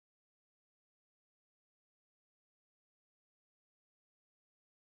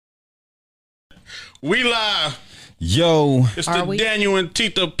We live. Yo. It's the Daniel and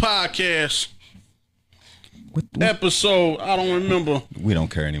Tita podcast. What? Episode, I don't remember. We don't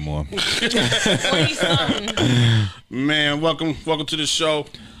care anymore. Man, welcome to the show.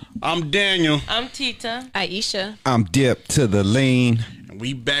 I'm Daniel. I'm Tita. Aisha. I'm Dip to the lean. And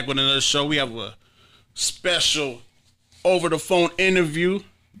we back with another show. We have a special over the phone interview.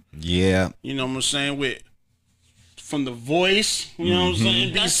 Yeah. You know what I'm saying? From The Voice, you know what I'm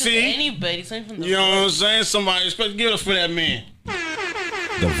saying? Not BC. Anybody, from the you know what I'm saying? Somebody, give it up for that man.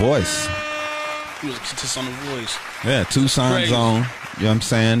 The Voice. He was just on The Voice. Yeah, Tucson Zone. You know what I'm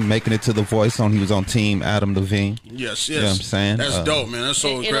saying? Making it to The Voice. He was on Team Adam Levine. Yes. You know what I'm saying? That's dope, man. That's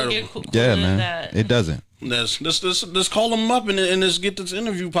so incredible. Yeah, man. It doesn't. Let's call him up and let's get this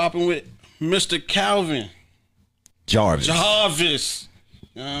interview popping with Mr. Calvin Jarvis. You know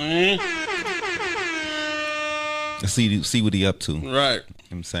what I mean? Let's see what he up to. Right. You know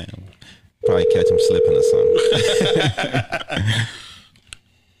what I'm saying? Probably catch him slipping or something.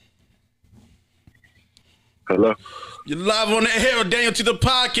 Hello. You're live on the air, Daniel, to the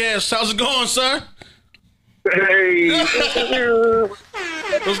podcast. How's it going, sir? Hey.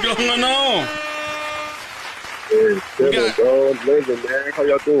 What's going on? Living, man. How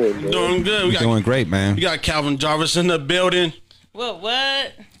y'all doing, man? Doing good. We're doing great, man. We got Calvin Jarvis in the building. What?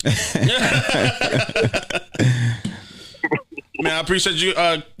 Man, I appreciate you,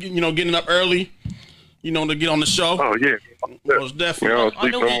 getting up early, to get on the show. Oh, yeah. Most definitely.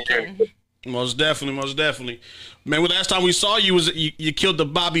 On the weekend. Most definitely. Man, last time we saw you was you killed the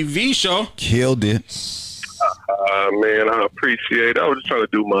Bobby V show. Killed it. Man, I appreciate it. I was just trying to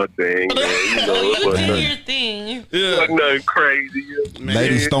do my thing, man. You did your thing. Yeah. Wasn't nothing crazy. Man.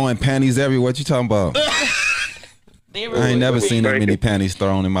 Ladies throwing panties everywhere. What you talking about? I ain't never seen that many panties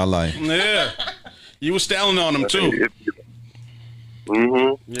thrown in my life. Yeah. You was styling on them, too. Yeah. I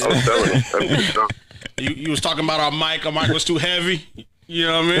was telling him. You was talking about our mic. Our mic was too heavy. You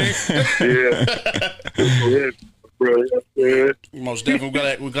know what I mean? Yeah. Bro, yeah. Most definitely.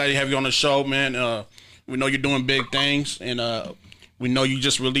 We're glad to have you on the show, man. We know you're doing big things, and we know you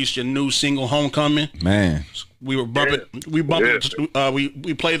just released your new single, Homecoming. Man. We were bumping. Yeah.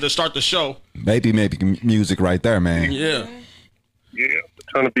 We played to start the show. Maybe music right there, man. Yeah. Yeah.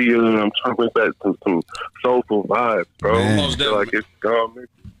 I'm trying to bring back some soulful vibes, bro. Man. I feel like it's gone.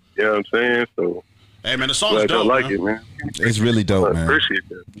 You know what I'm saying? So. Hey, man, the song's dope. I like it, man. It's really dope, man. I appreciate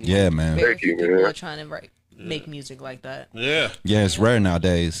that. Yeah, man. Very Thank you, few people man. are trying to make music like that. Yeah. Yeah, it's rare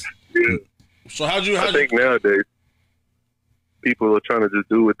nowadays. Yeah. So I think nowadays people are trying to just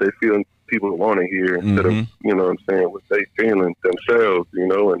do what they feel people want to hear instead of, you know what I'm saying, what they feeling themselves,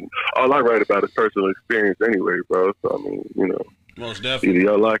 and all I write about is personal experience anyway, bro. So, I mean, most definitely.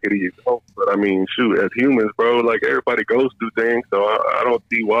 Either y'all like it or you don't. But I mean, shoot, as humans, bro, like everybody goes through things, so I don't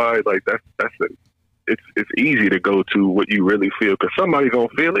see why, like it's easy to go to what you really feel because somebody's gonna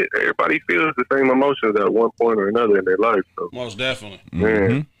feel it. Everybody feels the same emotions at one point or another in their life. So. Most definitely.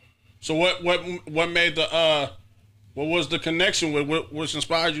 Man. So what made what was the connection with what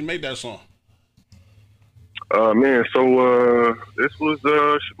inspired you to make that song? Man, so this was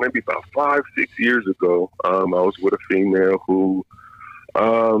maybe about 5-6 years ago. I was with a female who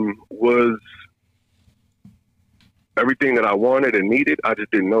was everything that I wanted and needed. I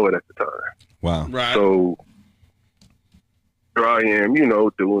just didn't know it at the time. Wow. Right. So here I am,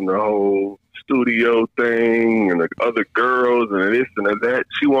 doing the whole studio thing and the other girls and this and that.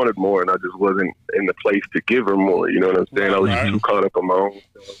 She wanted more, and I just wasn't in the place to give her more. You know what I'm saying? Right. I was too caught up in my own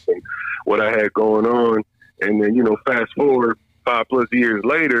stuff and what I had going on. And then, fast forward 5+ years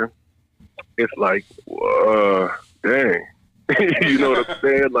later, it's like, dang. You know what I'm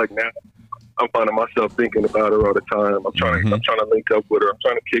saying? Like now, I'm finding myself thinking about her all the time. I'm trying to link up with her. I'm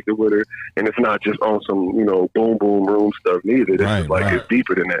trying to kick it with her, and it's not just on some boom boom room stuff neither. It's it's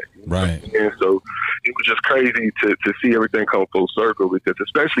deeper than that. Right. And so it was just crazy to see everything come full circle because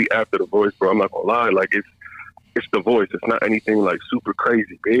especially after The Voice, bro. I'm not gonna lie, like it's The Voice. It's not anything like super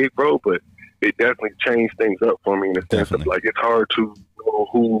crazy big, bro, but it definitely changed things up for me in the sense of like it's hard to know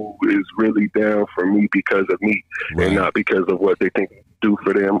who is really down for me because of me and not because of what they think I do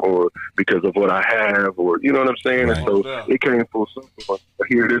for them or because of what I have or you know what I'm saying. Right. And so it came full circle.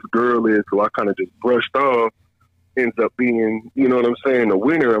 Here this girl is who I kind of just brushed off ends up being, you know what I'm saying, the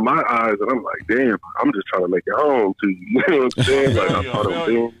winner in my eyes, and I'm like, damn, I'm just trying to make it home to you. You know what I'm saying? Like I thought I'm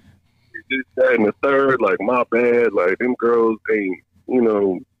doing this, that, and the third. Like my bad. Like them girls ain't,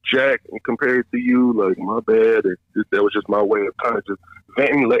 jack compared to you, like my bad. That was just my way of kind of just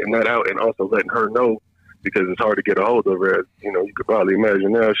venting, letting that out, and also letting her know because it's hard to get a hold of her. As, you know, you could probably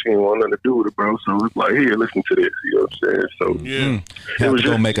imagine now she ain't want nothing to do with it, bro. So it's like, here, listen to this. You know what I'm saying? So Yeah. Have to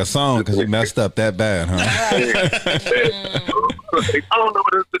go make a song because you messed up that bad, huh? I don't know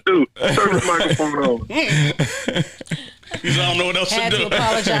what else to do. Turn the microphone on. He said, I don't know what else Had to to do.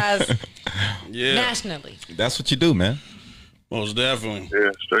 apologize Yeah. nationally. That's what you do, man. Most definitely.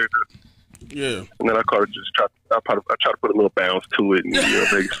 Yeah, straight up. Yeah. And then I try to put a little bounce to it and make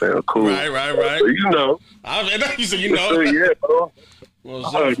it sound cool. Right. So, you know. You said, you know. Yeah, bro. Well,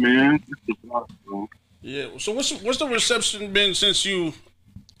 All right, man. yeah. So what's the reception been since you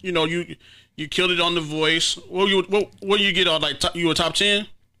killed it on The Voice? What you get on, like, you were top 10?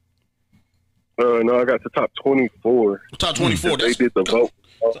 No, I got to top 24. Top 24. They did the vote.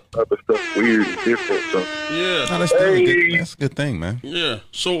 All other stuff weird and different. So Yeah. No, that's a good thing, man. Yeah.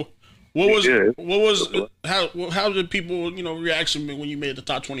 So how did people, reaction be when you made the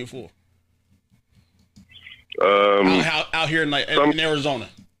top 24? Out here in Arizona.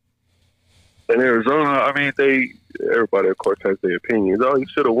 In Arizona, I mean, everybody, of course, has their opinions. Oh, you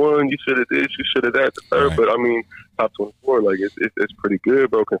should have won. You should have this. You should have that. The third. Right. But I mean, top 24, like it's pretty good,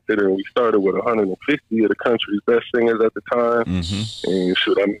 bro. Considering we started with 150 of the country's best singers at the time, and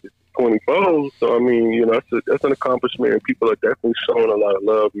shoot, I mean, it's 24. So I mean, that's an accomplishment. And people are definitely showing a lot of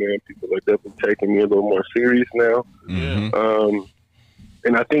love, man. People are definitely taking me a little more serious now.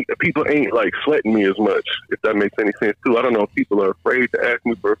 And I think that people ain't like sweating me as much, if that makes any sense too. I don't know if people are afraid to ask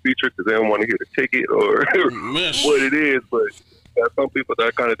me for a feature because they don't want to hear the ticket or what it is, but some people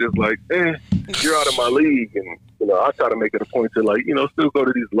that kind of just like, you're out of my league. And, I try to make it a point to like, still go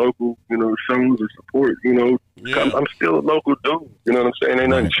to these local, shows or support, I'm still a local dude. You know what I'm saying? Ain't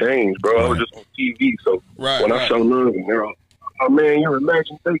nothing changed, bro. I was just on TV. So when I show love and they're all, oh man, you're a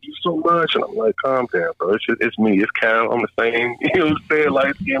legend. Thank you so much. And I'm like, calm down, bro. It's me. It's Cal. I'm the same. You know what I'm saying?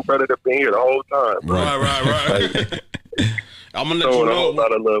 Light skin brother that's been here the whole time. Bro. Right. I'm gonna let you know. A whole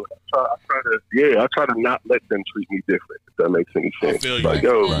lot of love. I try to not let them treat me different. If that makes any sense. I feel you. Like,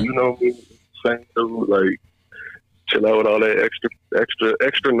 you know me, same dude. Like, chill out with all that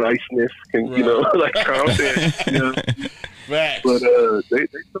extra niceness, and like calm down. Facts. But they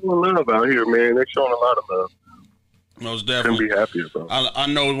showing love out here, man. They're showing a lot of love. Most definitely. Couldn't be happier, bro. I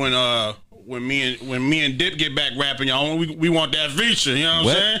know when me and Dip get back rapping, y'all, we want that feature. You know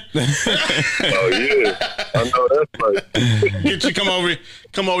what I'm saying? Oh yeah, I know that's right. Get you come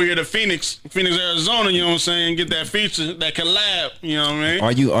over here to Phoenix, Arizona. You know what I'm saying? Get that feature, that collab. You know what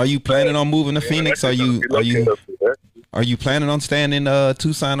I mean? Are you planning on moving to Phoenix? Are you planning on staying in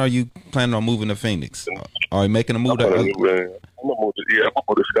Tucson? Or are you planning on moving to Phoenix? Are you making a move? I'm gonna move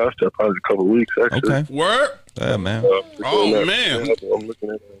to Scottsdale probably a couple of weeks. Actually. Okay. Word. Yeah, man. Man. I'm looking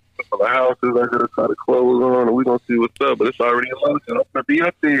at a couple of houses I gotta try to close on, and we're gonna see what's up. But it's already in motion. I'm gonna be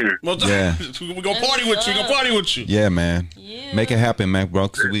up there. Well, Yeah. We're gonna party with you. Yeah, man. Yeah. Make it happen, man, bro.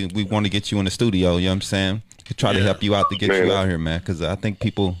 Cause we want to get you in the studio. You know what I'm saying? To try to help you out to get you out here, man. Because I think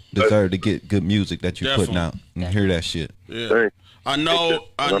people deserve to get good music that you're putting out and hear that shit. Yeah. Thanks. I know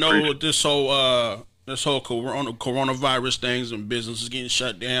this whole coronavirus things and businesses getting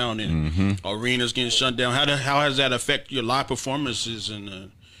shut down and arenas getting shut down. How has that affected your live performances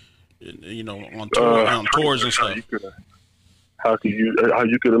and on tours and stuff? How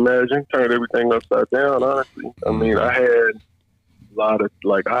you could imagine turned everything upside down. Honestly, I mean, I had a lot of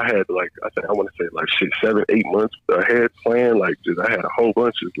I want to say 7-8 months ahead planned. Like, I had a whole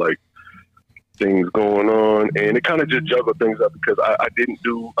bunch of things going on, and it kind of just juggled things up because I didn't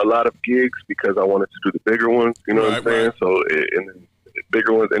do a lot of gigs because I wanted to do the bigger ones. You know what I'm saying? Right. So and then the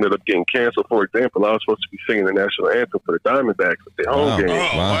bigger ones ended up getting canceled. For example, I was supposed to be singing the national anthem for the Diamondbacks at their home game.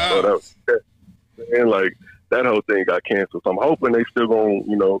 Wow. So that whole thing got canceled. So I'm hoping they still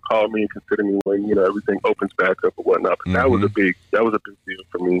gonna call me and consider me when everything opens back up or whatnot. But that was a big deal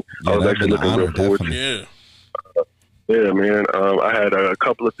for me. Yeah, I was actually looking real forward to. Yeah. Yeah, man. I had a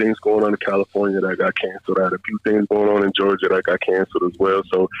couple of things going on in California that got canceled. I had a few things going on in Georgia that got canceled as well.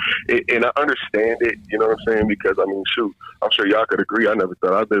 So, and I understand it, you know what I'm saying? Because, I mean, shoot, I'm sure y'all could agree. I never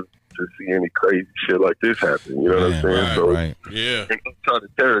thought I'd live to see any crazy shit like this happen. You know what I'm saying? Right. Yeah.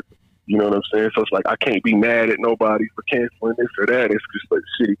 It's territory. You know what I'm saying? So it's like I can't be mad at nobody for canceling this or that. It's just like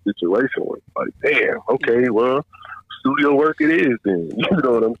a shitty situation. Like, damn, okay, well, studio work it is then. You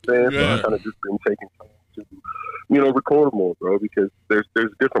know what I'm saying? Yeah. So I kind of just been taking time to record more, bro, because there's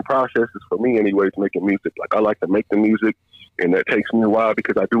different processes for me anyways making music. Like, I like to make the music, and that takes me a while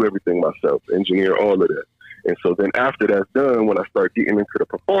because I do everything myself, engineer all of that. And so then after that's done, when I start getting into the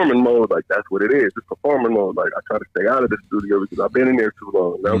performing mode, like, that's what it is. It's performing mode. Like, I try to stay out of the studio because I've been in there too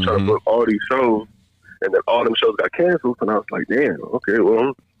long. Now I'm trying to book all these shows, and then all them shows got canceled, and I was like, damn, okay,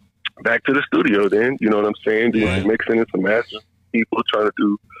 well, back to the studio then, you know what I'm saying? Doing some mixing and some mastering. People trying to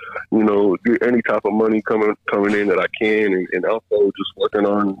do, you know, get any type of money coming in that I can, and also just working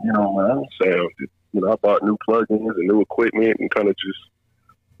on, you know, my own sound. You know, I bought new plugins and new equipment, and kind of just,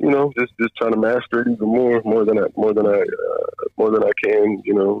 you know, just trying to master it even more than I can,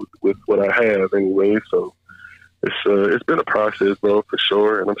 you know, with what I have anyway. So it's been a process, bro, for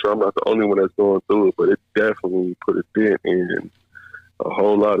sure, and I'm sure I'm not the only one that's going through it, but it definitely put a dent in a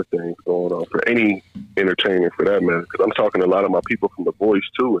whole lot of things going on for any entertainer, for that matter. Because I'm talking to a lot of my people from The Voice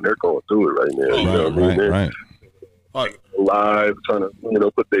too, and they're going through it right now. You know what I mean? Right. Live, trying to, you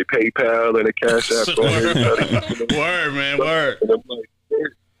know, put their PayPal and a Cash App on everybody. Word, man, word. And I'm like,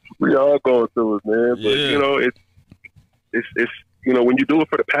 we all going through it, man. But you know, it's you know, when you do it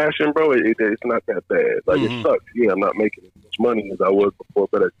for the passion, bro, it's not that bad. Like, it sucks. Yeah, I'm not making as much money as I was before,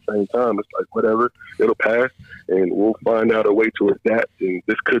 but at the same time, it's like, whatever, it'll pass, and we'll find out a way to adapt. And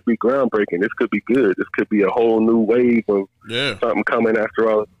this could be groundbreaking. This could be good. This could be a whole new wave of something coming after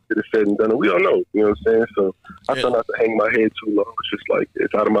all it is said and done. And we don't know, you know what I'm saying? So I try not to hang my head too low. It's just like,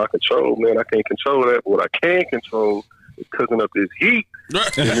 it's out of my control, man. I can't control that. But what I can control is cooking up this heat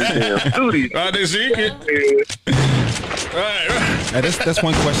in this damn studio. Right, this heat. Right. Now, that's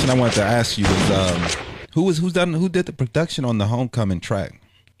one question I wanted to ask you is who did the production on the Homecoming track?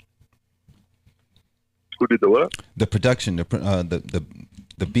 Who did the what? The production, the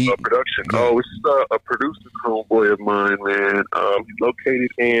beat. Production. Yeah. Oh, it's a producer homeboy of mine, man. He's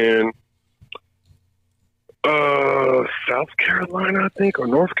located in South Carolina, I think, or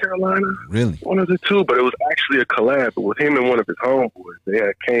North Carolina. Really? One of the two, but it was actually a collab with him and one of his homeboys. They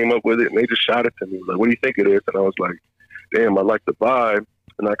had came up with it, and they just shot it to me. Like, what do you think it is? And I was like, damn, I like the vibe.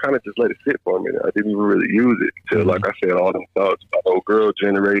 And I kind of just let it sit for a minute. I didn't even really use it till, like I said, all them thoughts about old girl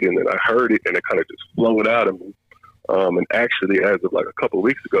generated, and then I heard it, and it kind of just flowed out of me. And actually, as of like a couple of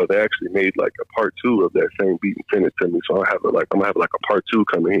weeks ago, they actually made like a part 2 of that same beat and sent it to me. So I'm gonna have like a part 2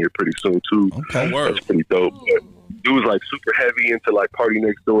 coming here pretty soon too. Okay, that's pretty dope. But it was like super heavy into like Party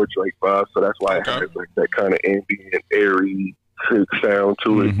Next Door Drake vibes, so that's why it has like that kind of ambient, airy sound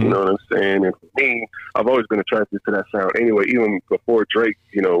to it. You know what I'm saying? And for me, I've always been attracted to that sound anyway. Even before Drake,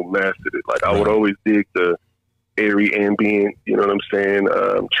 you know, mastered it. Like I would always dig the airy ambient, you know what I'm saying?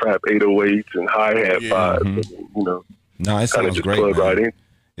 Trap 808s and hi-hat vibes. And, you know, no, it sounds great, man. Right in.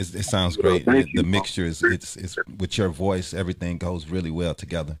 It sounds great. The mixture is it's with your voice, everything goes really well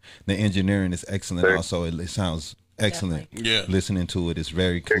together. The engineering is excellent. Also, it sounds excellent. Definitely. Yeah, listening to it, it's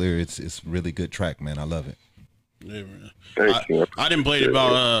very clear. It's really good track, man. I love it. Yeah, man. I didn't play it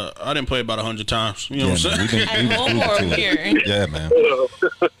about 100 times. You know what I'm saying? Yeah, man.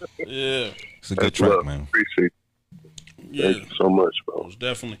 Yeah, it's a good track, man. Appreciate it. Yeah. Thank you so much, bro. Most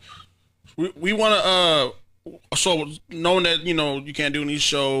definitely. We want to so knowing that, you know, you can't do any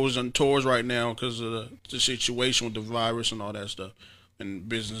shows and tours right now because of the situation with the virus and all that stuff, and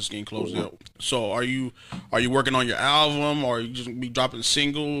business getting closed out. So are you working on your album, or are you just be dropping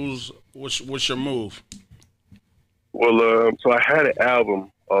singles? What's your move? Well, so I had an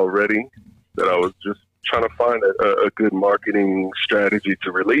album already that I was just trying to find a good marketing strategy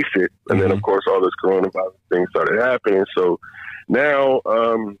to release it. And then, of course, all this coronavirus thing started happening. So now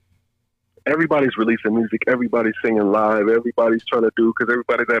everybody's releasing music. Everybody's singing live. Everybody's trying to do, because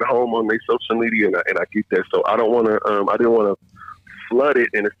everybody's at home on their social media, and I get that. So I don't want to, I didn't want to flood it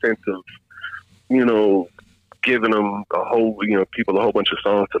in a sense of, you know, giving them people a whole bunch of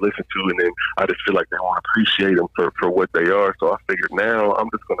songs to listen to, and then I just feel like they want to appreciate them for what they are. So I figured now I'm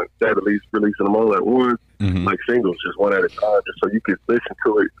just going to instead of releasing them all at once, like singles, just one at a time, just so you can listen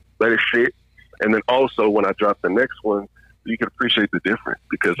to it, let it sit, and then also when I drop the next one, you can appreciate the difference,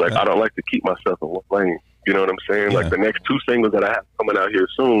 because like I don't like to keep myself in one lane. You know what I'm saying? Like the next 2 singles that I have coming out here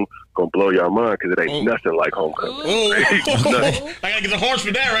soon gonna blow y'all mind, because it ain't nothing like Homecoming. I gotta get the horse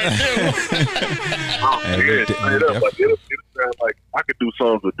for that right there. Like I could do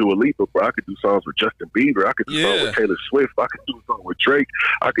songs with Dua Lipa, bro. I could do songs with Justin Bieber. I could do songs with Taylor Swift. I could do a song with Drake.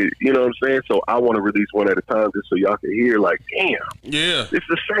 I could, you know what I'm saying? So I want to release one at a time, just so y'all can hear, like, damn, it's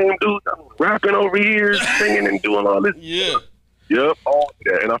the same dude rapping over here, singing and doing all this. Yep, all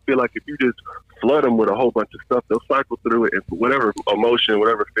that. And I feel like if you just flood them with a whole bunch of stuff, they'll cycle through it, and for whatever emotion,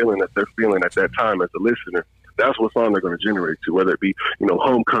 whatever feeling that they're feeling at that time as a listener, that's what song they're going to generate to, whether it be, you know,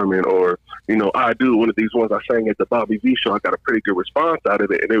 Homecoming or, you know, I Do, one of these ones I sang at the Bobby V show. I got a pretty good response out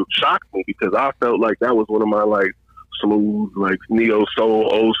of it, and it shocked me, because I felt like that was one of my, like, smooth, like,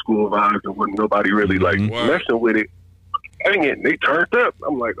 neo-soul, old-school vibes, and wasn't nobody really, like, messing with it. Dang it, they turned up.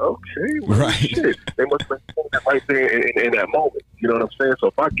 I'm like, okay, well, shit. They must have been that right there in that moment. You know what I'm saying? So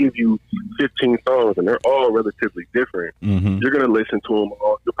if I give you 15 songs and they're all relatively different, you're gonna listen to them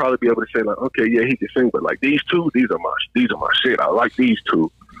all. You'll probably be able to say like, okay, yeah, he can sing, but like these are my shit. I like these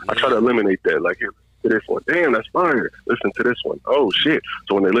two. I try to eliminate that. Like, here, listen to this one. Damn, that's fire. Listen to this one. Oh shit.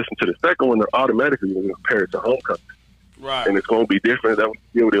 So when they listen to the second one, they're automatically gonna compare it to Homecoming. Right. And it's going to be different. That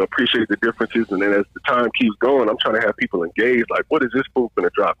be able to appreciate the differences. And then as the time keeps going, I'm trying to have people engaged. Like, what is this fool going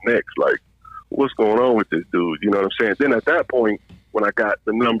to drop next? Like, what's going on with this dude? You know what I'm saying? Then at that point, when I got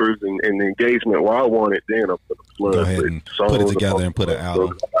the numbers and the engagement where I want it, then I'm going to flood. Go ahead and put it together and put an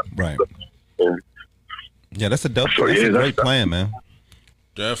album. Right. Yeah, that's a dope. So, that's a great plan, man.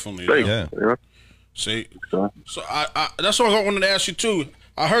 Definitely. Yeah. See, so I that's what I wanted to ask you too.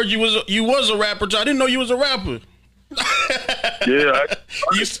 I heard you was a rapper. I didn't know you was a rapper. Yeah,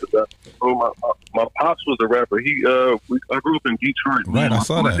 my pops was a rapper. I grew up in Detroit. Right, I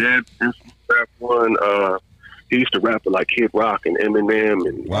saw that. My dad used to rap one. He used to rap with like Kid Rock and Eminem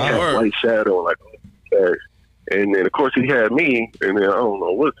and White Shadow and like all that. And then of course he had me, and then I don't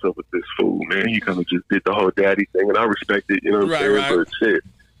know what's up with this fool, man. He kind of just did the whole daddy thing, and I respect it. You know what I'm saying? Right. But shit,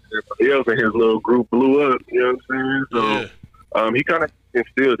 everybody else in his little group blew up. You know what I'm saying? So he kind of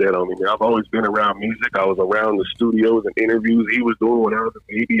instilled that on me, man. I've always been around music. I was around the studios and interviews he was doing when I was a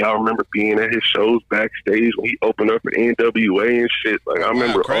baby. I remember being at his shows backstage when he opened up for NWA and shit. Like, I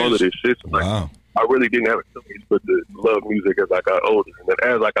remember all of this shit. So, like, I really didn't have a choice but to love music as I got older. And then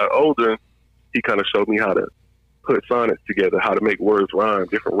as I got older, he kind of showed me how to put sonnets together, how to make words rhyme,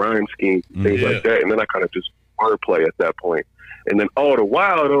 different rhyme schemes, things like that. And then I kind of just wordplay at that point. And then all the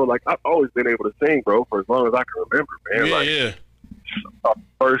while, though, like, I've always been able to sing, bro, for as long as I can remember, man.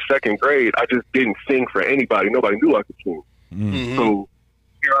 First, second grade, I just didn't sing for anybody. Nobody knew I could sing. So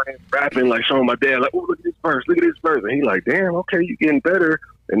here I am rapping, like showing my dad, like, oh, look at this verse, and he like, damn, okay, you getting better.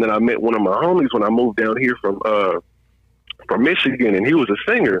 And then I met one of my homies when I moved down here from Michigan, and he was a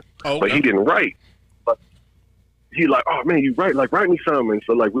singer, but he didn't write. But he like, oh man, you write, like, write me something. And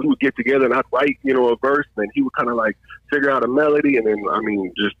so like we would get together and I'd write, a verse, and he would kind of like figure out a melody. And then, I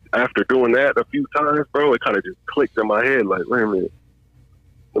mean, just after doing that a few times, bro, it kind of just clicked in my head, like, wait a minute,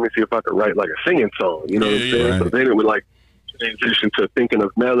 let me see if I could write like a singing song, you know what I'm saying? Right. So then it would like transition to thinking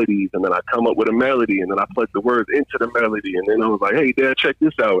of melodies, and then I come up with a melody, and then I plug the words into the melody, and then I was like, hey, Dad, check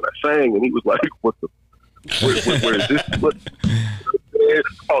this out. And I sang, and he was like, where is this? What?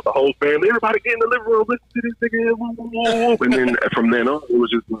 Called the whole family, everybody get in the living room, listen to this nigga. And then from then on, it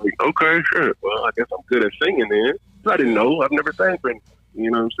was just like, okay, sure. Well, I guess I'm good at singing then. I didn't know. I've never sang for anything.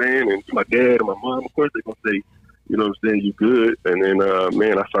 You know what I'm saying? And my dad and my mom, of course, they're going to say, you know what I'm saying, you good. And then,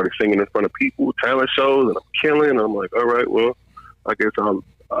 man, I started singing in front of people, talent shows, and I'm killing. I'm like, all right, well, I guess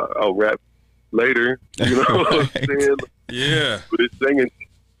I'll rap later. You know what I'm saying? Yeah. But it's singing.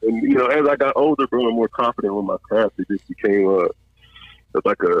 And, as I got older, bro, and more confident with my craft, it just became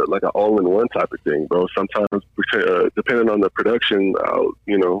like an all-in-one type of thing, bro. Sometimes, depending on the production, I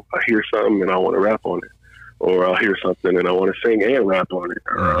hear something and I want to rap on it. Or I'll hear something and I want to sing and rap on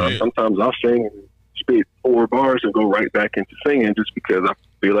it. Sometimes I'll sing and spit 4 bars and go right back into singing just because I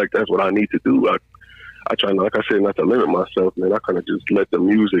feel like that's what I need to do. I try, like I said, not to limit myself, man. I kind of just let the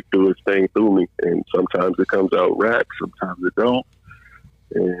music do its thing through me. And sometimes it comes out rap, sometimes it don't.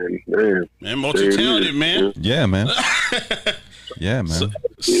 And, man, multi-talented, man. Yeah, man. Yeah, man.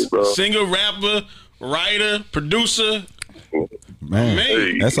 Singer, rapper, writer, producer.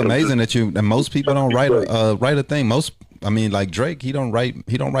 Man, that's amazing that most people don't write a thing. Like Drake, he don't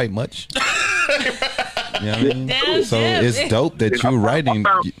write much. You know what I mean? So it's dope that you're writing.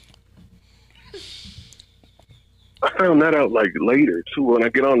 I found that out like later too. When I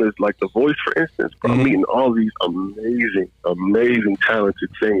get on this, like The Voice, for instance, bro, I'm meeting all these amazing, talented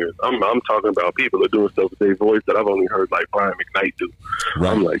singers. I'm talking about people that are doing stuff with their voice that I've only heard like Brian McKnight do.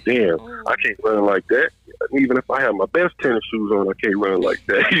 Right. I'm like, damn, I can't run like that. Even if I have my best tennis shoes on, I can't run like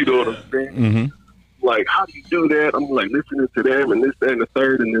that. You know what I'm saying? Like, how do you do that? I'm like listening to them and this, that, and the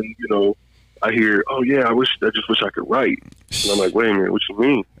third, and then I hear, oh yeah, I just wish I could write. And I'm like, wait a minute, what you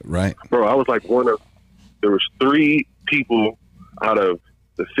mean? Right, bro. I was like there was 3 people out of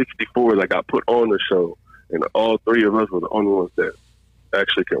the 64 that got put on the show, and all 3 of us were the only ones that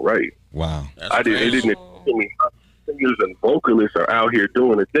actually can write. Wow. It didn't tell me singers and vocalists are out here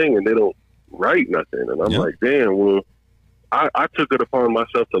doing a thing and they don't write nothing. And I'm like, damn, well, I took it upon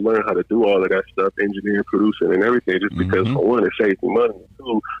myself to learn how to do all of that stuff, engineering, producing, and everything, just because, for one, it saves me money, and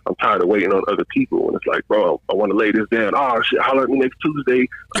 2, I'm tired of waiting on other people. And it's like, bro, I want to lay this down. Oh, shit, holler at me next Tuesday.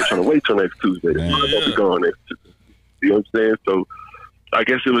 I'm trying to wait till next Tuesday. I'm going to be gone next Tuesday. You know what I'm saying? So I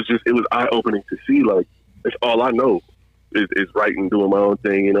guess it was eye-opening to see, like, it's all I know. is writing, doing my own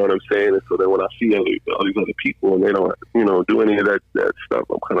thing. You know what I'm saying? And so then when I see all these other people and they don't, do any of that stuff,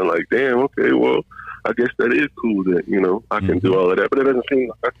 I'm kind of like, damn, okay, well, I guess that is cool that I can do all of that. But it doesn't seem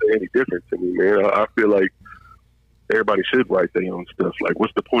like that's any different to me, man. I feel like everybody should write their own stuff. Like,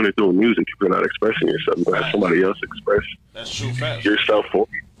 what's the point of doing music if you're not expressing yourself? You have somebody else express yourself for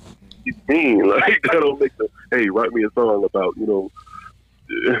you. You mean like that don't make the hey, write me a song about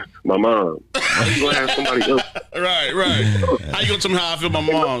my mom. You gonna have somebody else? Right. How you gonna tell me how I feel about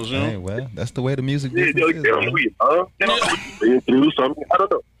moms? Hey, well, that's the way the music business is. They don't know your mom. They don't know what you've been through. So I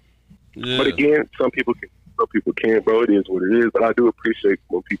don't know. Yeah. But again, some people can. Some people can't, bro. It is what it is. But I do appreciate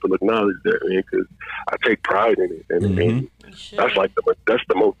when people acknowledge that, man, because I take pride in it, and that's like that's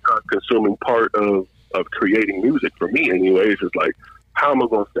the most time-consuming part of creating music for me, anyways. Is like, how am I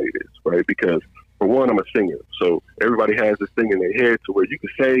gonna say this, right? Because for one, I'm a singer, so everybody has this thing in their head to where you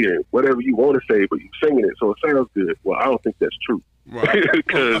can say whatever you want to say, but you're singing it, so it sounds good. Well, I don't think that's true, right?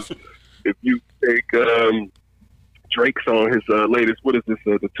 Because if you take Drake's on his latest, what is this,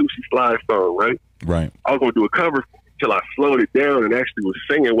 the Tootsie Slide song, right? Right. I was going to do a cover until I slowed it down and actually was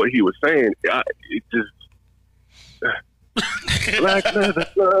singing what he was saying. It just... Black leather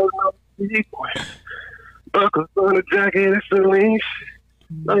gloves on the buckles on the jacket, it's a leash.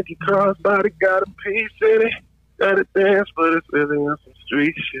 Nike crossbody got a piece in it. Got to dance, but it's really on some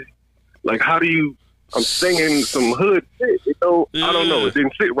street shit. Like, how do you... I'm singing some hood shit. I don't know. It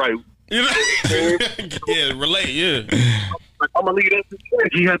didn't sit right. Relate, yeah. Like, I'm gonna leave that to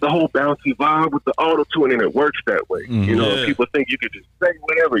Drake. He had the whole bouncy vibe with the auto tune, and it works that way. People think you could just say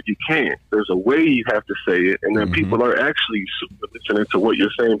whatever. You can't. There's a way you have to say it, and then people are actually super listening to what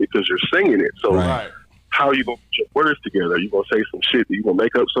you're saying because you're singing it. So, how are you gonna put your words together? Are you gonna say some shit? Are you gonna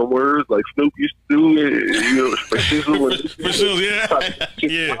make up some words like Snoop used to do? For shizzle,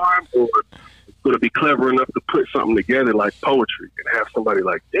 yeah. Or going to be clever enough to put something together like poetry and have somebody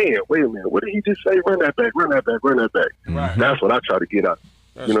like, damn, wait a minute, what did he just say? Run that back. Right. That's what I try to get out.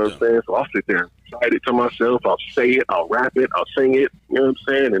 You know what I'm saying? So I'll sit there and recite it to myself. I'll say it. I'll rap it. I'll sing it. You know what I'm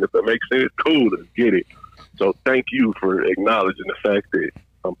saying? And if it makes sense, cool, let's get it. So thank you for acknowledging the fact that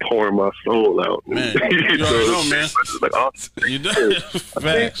I'm pouring my soul out. Man, you know, man. Like, oh, you done.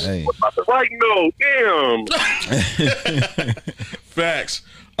 Facts. Hey. Right, no, damn. Facts.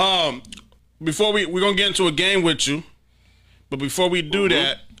 Before we're gonna get into a game with you, but before we do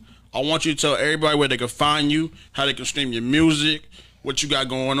that, I want you to tell everybody where they can find you, how they can stream your music, what you got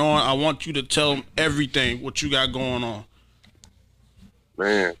going on. I want you to tell them everything what you got going on.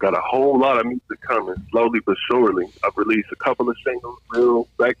 Man, got a whole lot of music coming, slowly but surely. I've released a couple of singles, real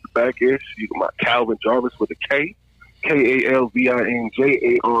back-to-back-ish. You got my Calvin Jarvis with a K,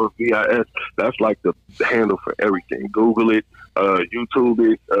 KalvinJarvis. That's like the handle for everything. Google it,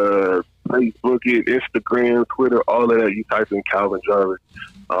 YouTube it, Facebook it, Instagram, Twitter, all of that. You type in Calvin Jarvis,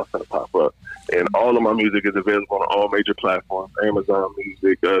 it's going to pop up. And all of my music is available on all major platforms: Amazon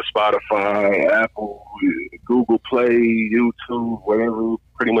Music, Spotify, Apple, Google Play, YouTube, whatever.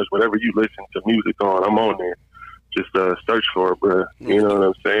 Pretty much whatever you listen to music on, I'm on there. Just search for it, bro. You know what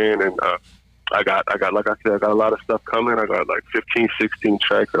I'm saying? And I got, like I said, I got a lot of stuff coming. I got like 15, 16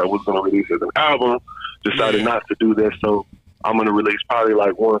 tracks that I was going to release as an album. Decided not to do that, so I'm going to release probably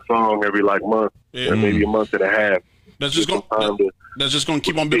like one song every like month, or maybe a month and a half. That's just going to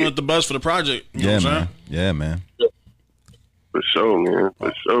keep on building up the buzz for the project. You know what I'm saying? Yeah, man. For sure, man.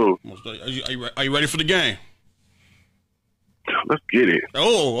 For sure. Are you ready for the game? Let's get it.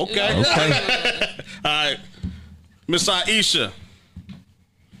 Oh, okay. All right. Miss Aisha.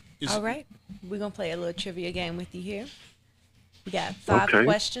 All right. We're going to play a little trivia game with you here. We got 5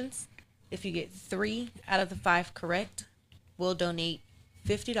 questions. If you get 3 out of the 5 correct, we'll donate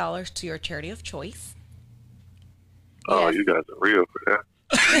 $50 to your charity of choice. You guys are real for that.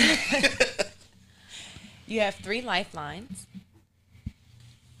 You have 3 lifelines.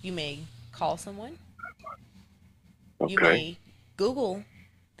 You may call someone. You may Google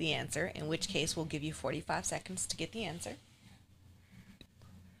the answer, in which case we'll give you 45 seconds to get the answer.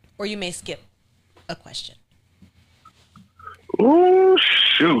 Or you may skip a question. Oh,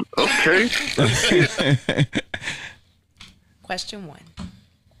 shoot. Okay. Question 1.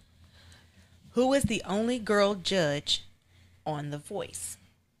 Who is the only girl judge on The Voice?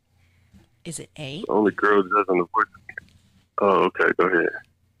 Is it A? The only girl judge on The Voice. Oh, okay. Go ahead.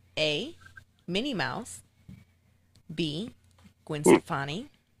 A, Minnie Mouse. B, Gwen Stefani.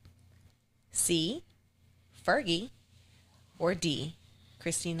 C, Fergie. Or D,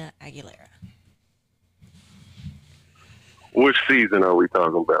 Christina Aguilera. Which season are we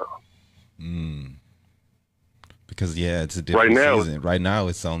talking about? Because it's a different season. Right now,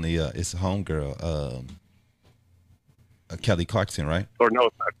 it's only it's Homegirl. Kelly Clarkson, right? Or no,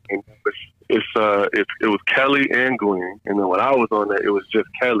 it's not. It was Kelly and Gwen, and then when I was on there, it was just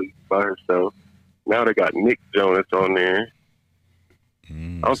Kelly by herself. Now they got Nick Jonas on there.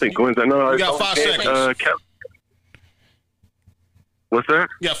 I don't think Gwen's. No, you got 5 seconds. What's that?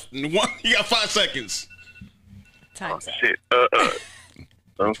 You got 5 seconds. Time's up. Shit.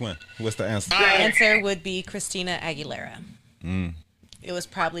 Which one? What's the answer? The answer would be Christina Aguilera. It was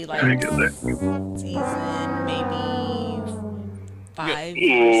probably like season maybe 5 or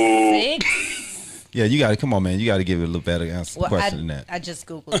 6. Yeah, you got to come on, man. You got to give it a little better answer question than that. I just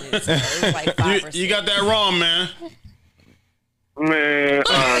googled it. So it was like 5 or 6. You got that wrong, man. Man,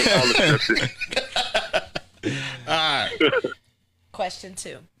 I'll accept it. All right. Question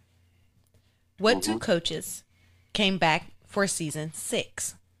 2. What 2 coaches came back for season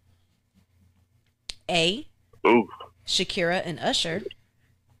 6? A. Ooh. Shakira and Usher.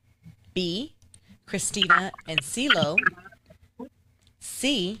 B. Christina and CeeLo.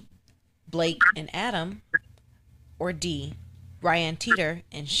 C. Blake and Adam. Or D. Ryan Teeter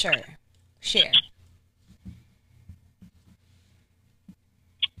and Cher. Shakira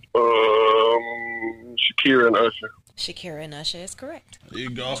and Usher. Shakira and Usher is correct. There you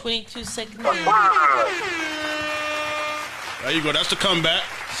go. 22 seconds in. There you go. That's the comeback.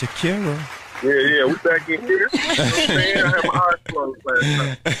 Shakira. Yeah, we back in here. You know what I'm saying? I had my eyes closed last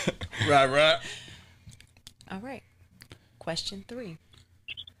night. Right. All right. Question 3.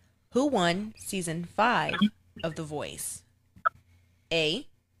 Who won season 5 of The Voice? A.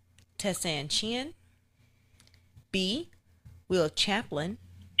 Tessanne Chien. B. Will Champlin.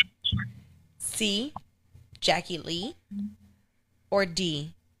 C. Jackie Lee. Or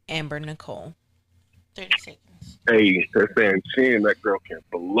D. Amber Nicole. 30 seconds. Hey, Tessanne Chien, that girl can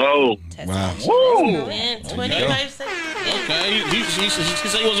blow. Wow. Woo! Man, 25 seconds. Okay. He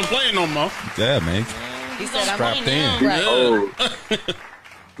said he wasn't playing no more. Yeah, man. He said I'm Strapped on in. now. Right. Oh.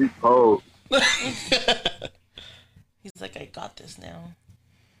 He's cold. He's like, I got this now.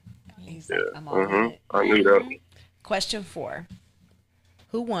 He's like, I'm on it. I knew that. Question 4.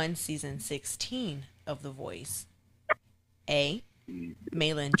 Who won season 16 of The Voice? A.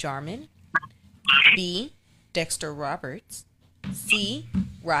 Malin Jarman. B. Dexter Roberts. C.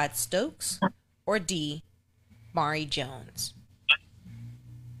 Rod Stokes. Or D. Mari Jones.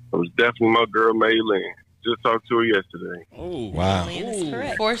 It was definitely my girl, Maylin. Just talked to her yesterday. Oh, Wow. Malin is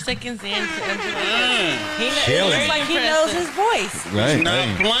correct. 4 seconds in to answer the He looks like he knows his voice. Right. he's not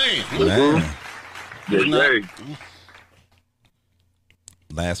Hey. playing. Man. Hey,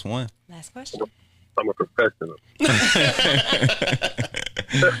 Last one. Last question. I'm a professional. That's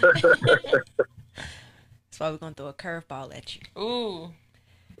why we're going to throw a curveball at you. Ooh.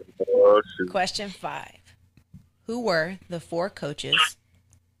 Oh, shoot. Question 5. Who were the 4 coaches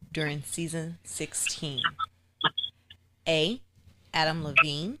during season 16? A. Adam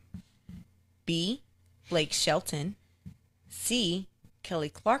Levine. B. Blake Shelton. C. Kelly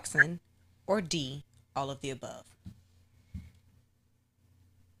Clarkson. Or D. All of the above.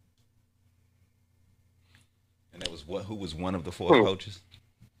 And that was who was one of the 4 coaches?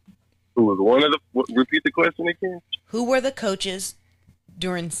 Who was one of the... Repeat the question again? Who were the coaches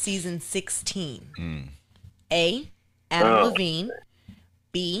during season 16? A. Adam Levine.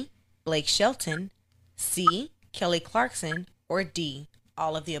 B. Blake Shelton. C. Kelly Clarkson. Or D.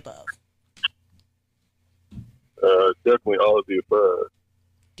 All of the above. Definitely all of the above.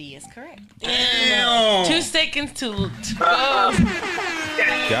 D is correct. Damn. 2 seconds to go. Got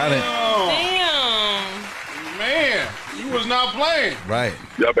it. Damn. Man, you was not playing. Right.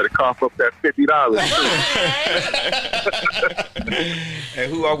 Y'all better cough up that $50.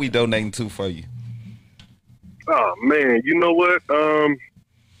 And who are we donating to for you? Oh man, you know what?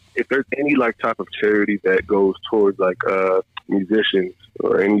 If there's any like type of charity that goes towards like musicians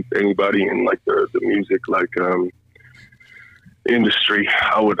or anybody in like the music like industry,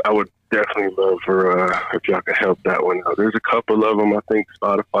 I would definitely love for if y'all could help that one out. There's a couple of them. I think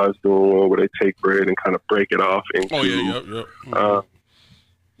Spotify's doing one where they take bread and kind of break it off into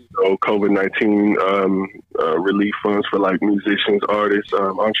COVID-19 relief funds for like musicians, artists,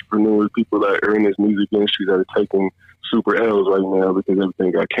 entrepreneurs, people that are in this music industry that are taking super L's right now because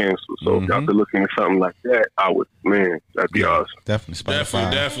everything got canceled. So if y'all could look into something like that, that'd be awesome. Definitely Spotify.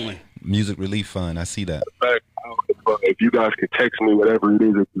 Definitely. Music Relief Fund. I see that. If you guys could text me whatever it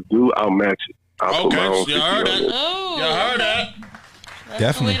is that you do, I'll match it. I'll put my own Okay, y'all heard that. Oh. Y'all heard that. That's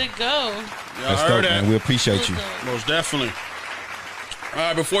Definitely. the way to go. Y'all That's heard dope, that. man. We appreciate you. Most definitely. All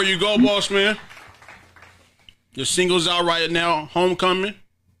right, before you go, boss man, your single's out right now, Homecoming.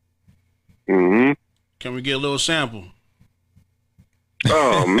 Mm-hmm. Can we get a little sample?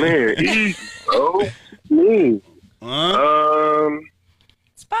 Oh man, easy. Oh, me.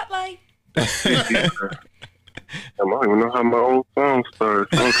 Spotlight. I don't even know how my own song starts.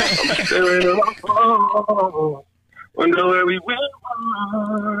 I'm staring at my phone, wonder where we went.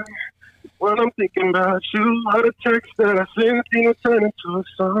 When I'm thinking about you, all the texts that I sent seem to turn into a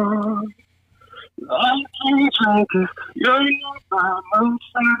song. I can't drink it, you're not by my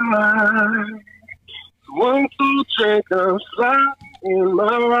side. 1, 2, drink, I'm sliding in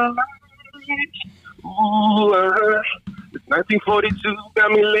my ride. Ooh, it's 1942,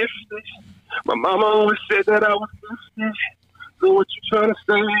 got me lifted. My mama always said that I was gifted. So what you trying to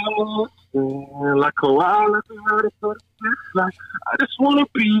say? Like a while at the heart of the like I just wanna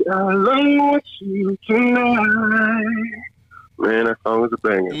be alone with you tonight. Man, that song was a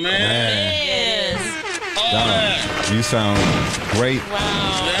banger. Man. Don, you sound great.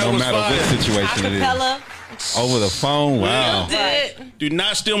 Wow. No matter what situation it is. Acapella. Over the phone, wow. Do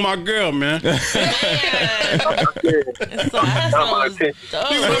not steal my girl, man.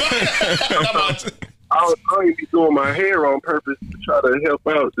 I was going to be doing my hair on purpose to try to help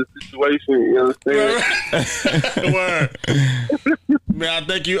out the situation. You understand? Word. Man, I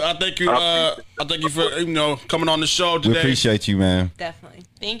thank you. I thank you for coming on the show today. We appreciate you, man. Definitely.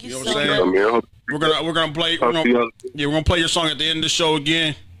 Thank you You know so what I'm much. saying? We're gonna play. We're gonna play your song at the end of the show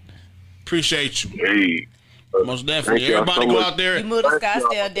again. Appreciate you. Hey. Most definitely. Thank Everybody so go much. out there. You moved to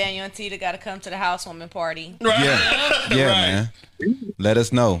Scottsdale, Daniel and Tita got to come to the housewarming party. Yeah, man. Let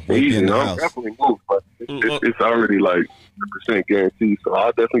us know. We'll be Easy, in the I'm house. definitely moved, but it's already like 100% guaranteed. So I'll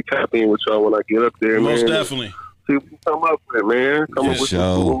definitely tap in with y'all when I get up there, Most man. definitely. See what you come up with, man. Come up with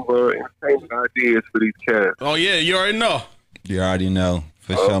some cool entertainment ideas for these cats. Oh yeah, you already know. You already know.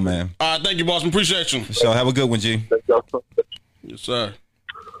 For sure, man. All right, thank you, boss. Appreciate you. For sure. Have a good one, G. Thank y'all so much. Yes, sir.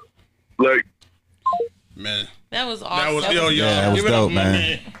 Like, Man. That was awesome. That was that was give it up, dope, my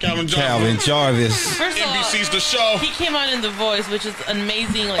man. Calvin Jarvis. Calvin Jarvis. First of all, NBC's The Show. he came out in The Voice, which is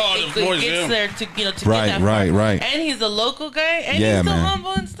amazing. Like The it Voice, gets yeah. there to to get Right, that right, far. right. And he's a local guy, and Yeah, he's so man.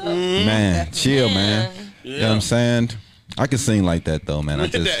 humble and stuff. Man, chill, man. Yeah. You know what I'm saying? I can sing like that, though, man. I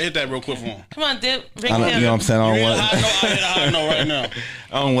Hit just, that real quick for him. Come on, Dip. Bring I don't, him. you know what I'm saying? I You don't hit a want, high note right now.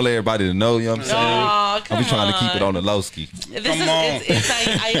 I don't want everybody to know, you know what I'm saying? Aw, come I be trying to keep it on. on the low ski. This Come is on. it's like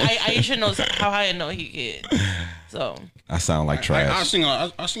Aisha knows how high I know he get. So I sound like I trash. sing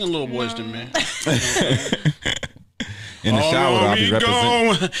a little voice then, man. In the shower, though, I'll be we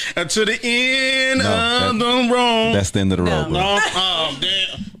representing. go to the end No, of the road. That's the end of the road, bro. No, oh,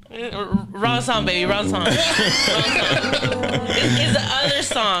 damn. wrong song, baby, wrong song. Wrong song. It's the other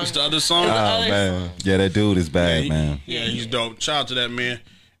song. It's the other song. Oh, man. Yeah, that dude is bad, man. Yeah, he's dope. Shout out to that man.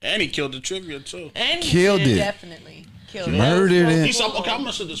 And he killed the trivia, too. And Killed it. Definitely. Killed it. Murdered He it. said, okay, I'm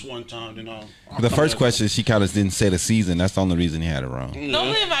going to say this one time. Then I'll The come first back. question, she kind of didn't say the season. That's the only reason he had it wrong. Don't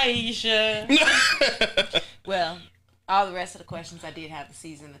blame Aisha. Well, all the rest of the questions I did have the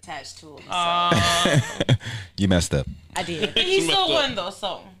season attached to them. So You messed up. I did. He still won though,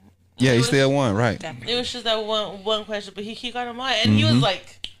 so Yeah, he still won, right? Definitely. it was just that one question, but he got him on, and he was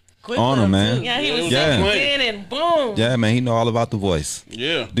like, Quick On with him, them, man. too. yeah, he was Yeah. like, in and boom. Yeah, man, he know all about The Voice.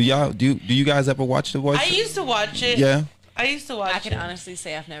 Yeah. Do you guys ever watch The Voice? I used to watch it. Yeah. I used to watch I can it. honestly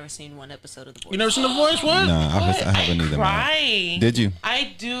say I've never seen one episode of The Voice. You never seen The Voice? What? No, I haven't either, man. Cry. Did you?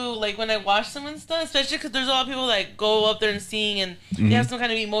 I do, like when I watch them and stuff, especially because there's a lot of people that go up there and sing and they have some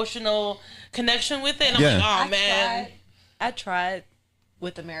kind of emotional connection with it. And I'm Yeah. like, oh man. I tried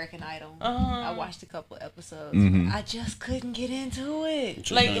with American Idol. Uh-huh. I watched a couple episodes. Mm-hmm. I just couldn't get into it.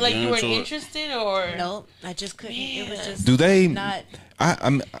 Just Like not you getting weren't into it. interested or Nope, I just couldn't. It was Man. just Do they? not.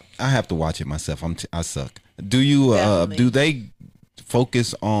 I have to watch it myself. I suck. Do you? Definitely. Do they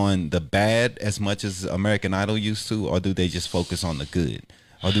focus on the bad as much as American Idol used to, or do they just focus on the good?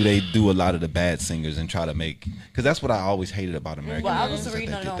 Or do they do a lot of the bad singers and try to make? Because that's what I always hated about American Well, I Idol. was is that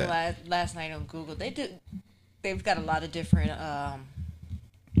reading they it did on that. last night on Google. They've got a lot of different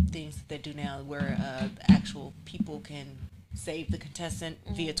things that they do now, where the actual people can save the contestant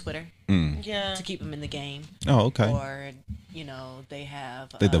via Twitter yeah. to keep them in the game. Oh, okay. Or they have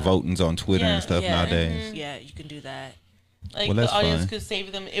the votings on Twitter and stuff yeah, nowadays. Yeah, you can do that. Like Well, the that's audience fine. could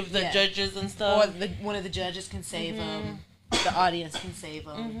save them if the Yeah. judges and Or stuff. one of the judges can save them. The audience can save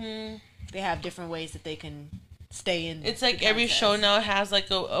them. They have different ways that they can stay in. It's like the every contest. show now has like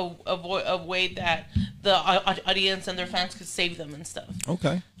a way that the audience and their fans could save them and stuff.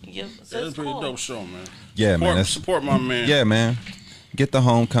 Okay. Yeah, so That's it's a pretty cool. dope show, man. Yeah, man. Support my man. Yeah, man. Get the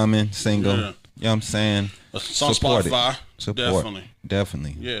Homecoming single. Yeah. You know what I'm saying? It's on Support it. Spotify. Support. Definitely.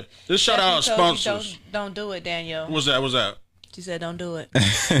 Definitely. Yeah. Just shout out our Stephanie told you, sponsors. Don't do it, Danielle. What's that? She said, "Don't do it."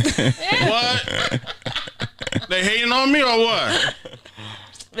 What? They hating on me or what?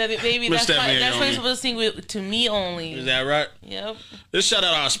 Baby, that's why you're supposed to sing to me only. Is that right? Yep. Let's shout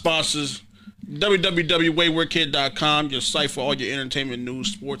out our sponsors. www.waywardkid.com, your site for all your entertainment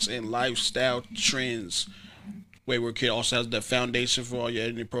news, sports, and lifestyle trends. Wayward Kid also has the foundation for all your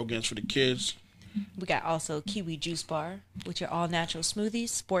editing programs for the kids. We got also Kiwi Juice Bar with your all-natural smoothies,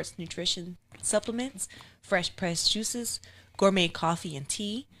 sports nutrition supplements, fresh pressed juices, gourmet coffee and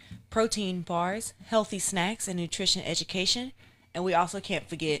tea, protein bars, healthy snacks, and nutrition education. And we also can't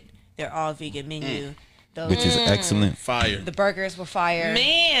forget their all-vegan menu. Which is excellent. Fire. The burgers were fire.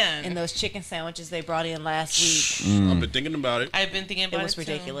 Man. And those chicken sandwiches they brought in last week. I've been thinking about it. I've been thinking about it. It was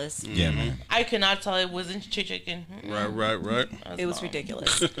ridiculous. Yeah, man. I could not tell it wasn't chicken. Right. It was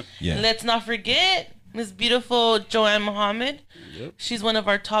ridiculous. Yeah. Let's not forget Miss beautiful Joanne Muhammad. Yep. She's one of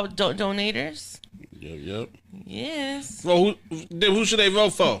our top donators. Yep. Yes. Well, who should they vote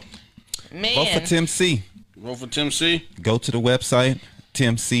for? Man. Vote for Tim C. Vote for Tim C. Go to the website,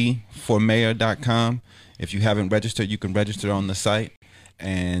 timcformayor.com. If you haven't registered, you can register on the site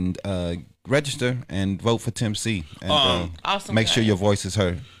and register and vote for Tim C. And awesome make guy. sure your voice is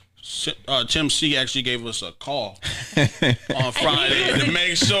heard. Tim C actually gave us a call on Friday to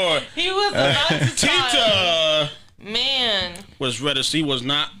make sure He was about to talk. Tita Man. was ready. He was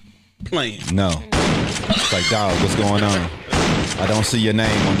not playing. No. It's like, dog, what's going on? I don't see your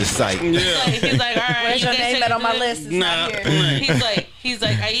name on this site. Yeah. He's like, all right. Where's your name at on my list? It's not here. He's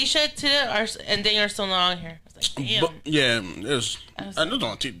like, Aisha, Tita, and Daniel are still not on here. I was like, damn. But, yeah, I know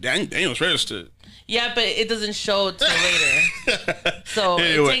on Daniel's registered. Yeah, but it doesn't show till later. So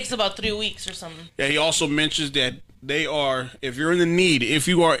Anyway. it takes about 3 weeks or something. Yeah, he also mentions that they are, if you are in the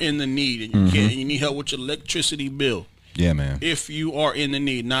need and you need help with your electricity bill, Yeah, man. if you are in the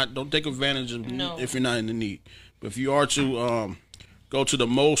need, don't take advantage of if you're not in the need. But if you are to go to the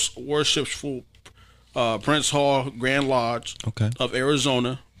most worshipful Prince Hall Grand Lodge of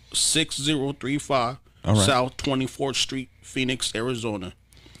Arizona, 6035 South 24th Street, Phoenix, Arizona.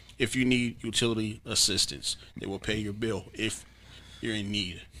 If you need utility assistance, they will pay your bill if you're in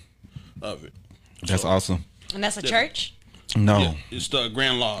need of it. That's awesome. And that's a church? No. Yeah, it's the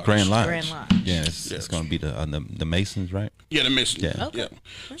Grand Lodge. Grand Lodge. Grand Lodge. Yeah, it's going to be the Masons, right? Yeah, the Masons. Yeah. Okay.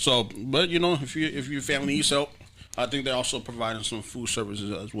 Yeah. So, but if your family needs help, I think they're also providing some food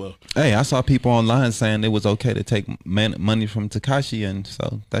services as well. Hey, I saw people online saying it was okay to take money from Tekashi, and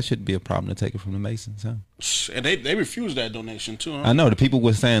so that shouldn't be a problem to take it from the Masons, huh? And they refused that donation too, huh? I know the people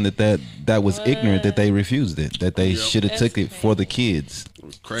were saying that was ignorant, that they refused it, that they should have took it for the kids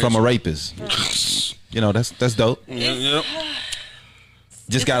Crazy. from a rapist. That's dope. Yep.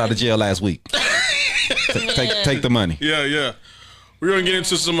 Just got out of jail last week. Take the money. Yeah. We're gonna get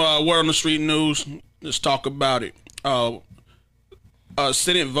into some word on the street news. Let's talk about it.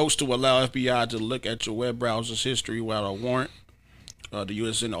 Senate votes to allow FBI to look at your web browser's history without a warrant. The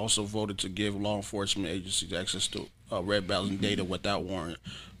U.S. Senate also voted to give law enforcement agencies access to web browsing data without warrant,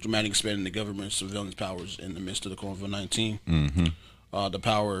 dramatically expanding the government's surveillance powers in the midst of the COVID-19. Mm-hmm. The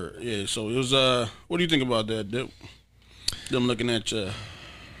power is so. It was. What do you think about that? Them looking at you.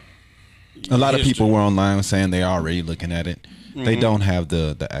 A lot of people were online saying they're already looking at it. Mm-hmm. They don't have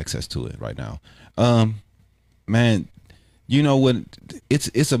the access to it right now. Man, you know what?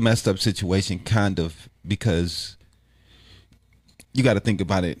 It's a messed up situation, kind of, because you got to think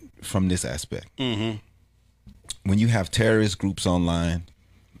about it from this aspect. Mm-hmm. When you have terrorist groups online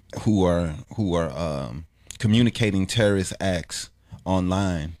who are communicating terrorist acts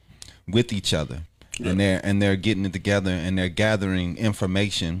online with each other, and they're getting it together, and they're gathering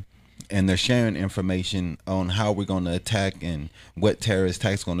information, and they're sharing information on how we're going to attack and what terrorist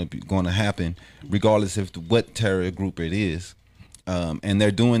attacks going to happen, regardless of what terror group it is. And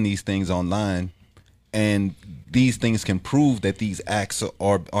they're doing these things online, and these things can prove that these acts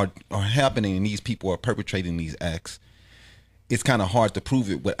are happening, and these people are perpetrating these acts. It's kind of hard to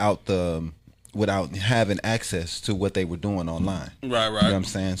prove it without having access to what they were doing online. Right. You know what I'm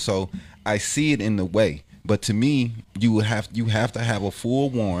saying? So I see it in the way, but to me, you have to have a full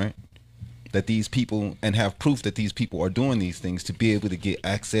warrant that these people, and have proof that these people are doing these things to be able to get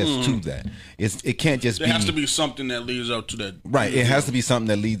access to that. It can't just there has to be something that leads up to that. Right. It has to be something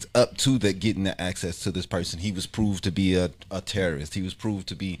that leads up to that, getting the access to this person. He was proved to be a terrorist. He was proved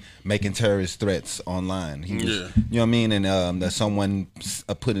to be making terrorist threats online. He was, you know what I mean? And that someone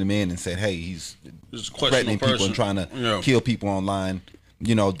put him in and said, hey, he's threatening people and trying to kill people online.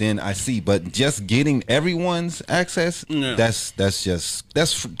 Then I see. But just getting everyone's access,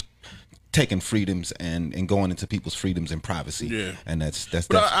 that's taking freedoms and going into people's freedoms and privacy, and that's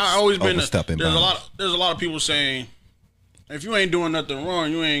I always been overstepping there's bounds. There's a lot of people saying, if you ain't doing nothing wrong,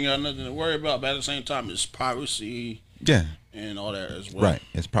 you ain't got nothing to worry about. But at the same time, it's privacy. Yeah, and all that as well. Right,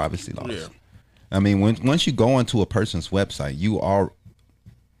 it's privacy laws. Yeah. I mean, once you go onto a person's website, you are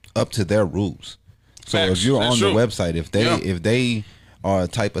up to their rules. So Facts. if you're That's on true. the website, if they are a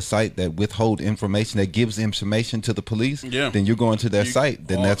type of site that withhold information, that gives information to the police, then you're going to their site.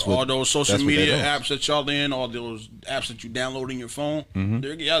 Then that's what all those social that's what media they do. apps that y'all in, all those apps that you download in your phone,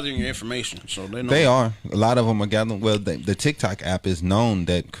 they're gathering your information. So they know. They are. A lot of them are gathering. Well, the TikTok app is known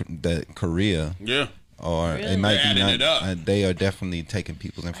that Korea. Yeah. Or Really? it might They're be adding not. it up. They are definitely taking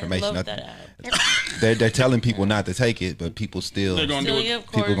people's information. I love that app. They're telling people not to take it, but people still. They're gonna do it. Of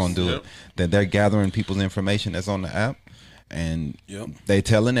course. People gonna do it. That they're gathering people's information that's on the app, and they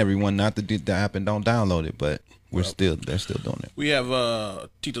telling everyone not to do the app and don't download it. But they're still doing it. We have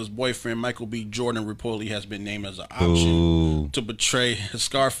Tito's boyfriend Michael B. Jordan reportedly has been named as an option to betray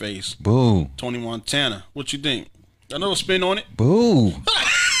Scarface. Boo. Tony Montana. What you think? Another spin on it? Boo.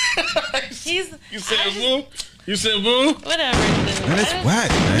 You said boo? You said boo? Whatever. Man, that's whack,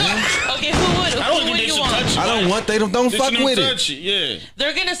 man. Okay, who would? I don't Who think would they you should want? touch it. I don't want. They don't They fuck shouldn't with touch it.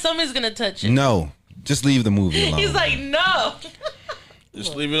 Yeah. Somebody's gonna touch it. No, just leave the movie alone. He's like, no.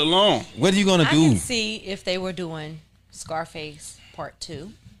 Just leave it alone. What are you gonna I do? can see if they were doing Scarface Part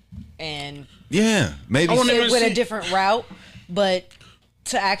 2, and Yeah, maybe. I wanna it with see- a different route, but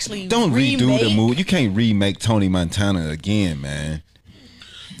to actually Don't redo the remake- movie. You can't remake Tony Montana again, man.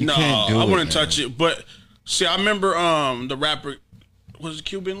 You No, can't do I it, wouldn't man. touch it. But see, I remember the rapper was it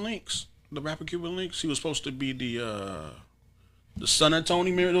Cuban Links. The rapper Cuban Links. He was supposed to be the son of Tony.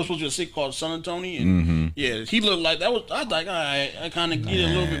 Remember, there was supposed to be a sick called Son of Tony, and yeah, he looked like that. I was like, all right, I kind of get it a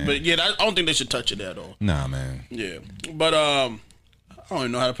little bit, but yeah, I don't think they should touch it at all. Nah, man. Yeah, but I don't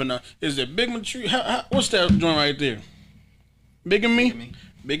even know how to pronounce. Is it bigamy? What's that joint right there? Bigamy.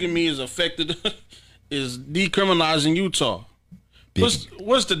 Bigamy is affected. Is decriminalized in Utah.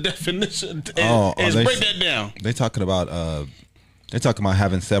 What's the definition? Break that down. They talking about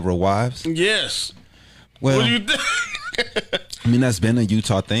having several wives. Yes. Well, What do you think? I mean, that's been a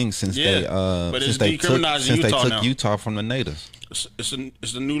Utah thing since but it's they took decriminalized in Utah now. Utah from the natives. It's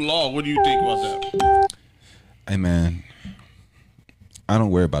a new law. What do you think about that? Hey, man, I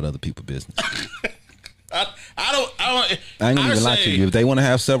don't worry about other people's business. I ain't gonna even lie to you. If they want to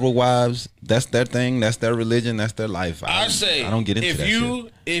have several wives, that's their thing. That's their religion. That's their life. I don't get into that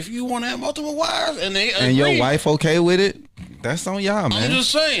shit. If you want to have multiple wives and they agree, And your wife okay with it, that's on y'all, man. I'm just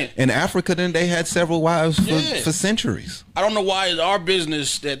saying. In Africa, then they had several wives for centuries. I don't know why it's our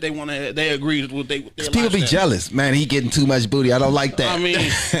business that they want to. They agree with their People be jealous, man. He getting too much booty. I don't like that. I mean,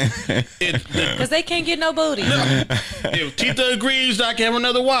 because they can't get no booty. if Tita agrees, I can have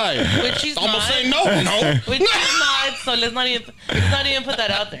another wife. Which she's I'm not. gonna say no. Which she's not. So let's not even put that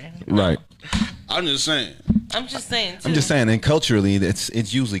out there. Right. I'm just saying. I'm just saying. Too. I'm just saying, and culturally, it's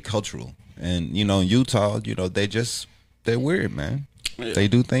usually cultural, and in Utah, they're weird, man. Yeah. They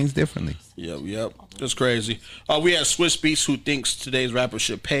do things differently. Yep. That's crazy. We had Swiss Beats who thinks today's rappers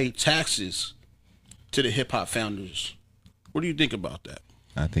should pay taxes to the hip hop founders. What do you think about that?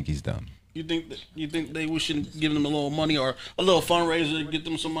 I think he's dumb. You think we should give them a little money or a little fundraiser to get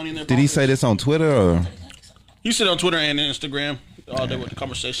them some money in their Did he pockets? say this on Twitter or? He said on Twitter and Instagram all day with the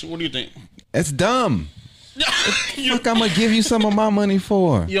conversation. What do you think? It's dumb. Look, I'm gonna give you some of my money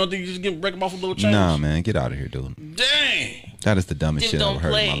for. You don't think you just break them off a little change? Nah, man, get out of here, dude. Dang. That is the dumbest shit I've ever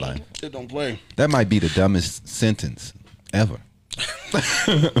heard in my life. It don't play. That might be the dumbest sentence ever.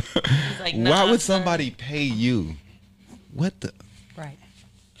 Like, Why would somebody pay you? What the? Right.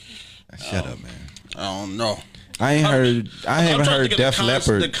 Shut up, man. I don't know. I haven't heard Def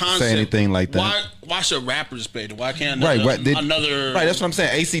Leppard say anything like that. Why should rappers pay? Why can't Right, another? Right, that's what I'm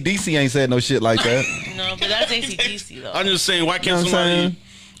saying. AC/DC ain't said no shit like that. No, but that's AC/DC though. I'm just saying, why can't You know what I'm somebody?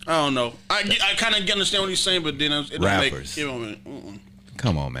 I don't know. I kind of understand what he's saying, but then it don't Rappers.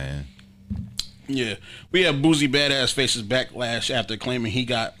 Come on, man. Yeah, we have Boozy Badass faces backlash after claiming he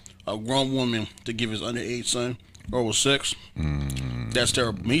got a grown woman to give his underage son oral sex. That's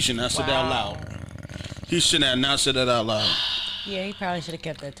terrible. He should not say that out loud. He should have not said that out loud. Yeah, he probably should have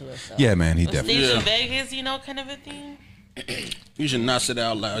kept that to himself. Yeah, man, he A definitely. stage in Vegas, kind of a thing. You should not say that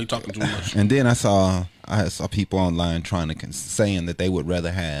out loud. You're talking too much. And then I saw people online saying that they would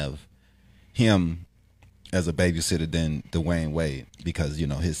rather have him as a babysitter than Dwayne Wade because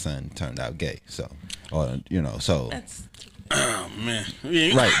his son turned out gay. So, That's Oh man,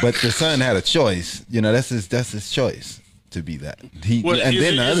 yeah. right. But the son had a choice. That's his choice to be that. The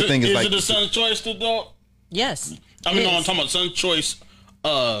other thing is like, it the son's choice to do? Yes. I mean, no, I'm talking about son's choice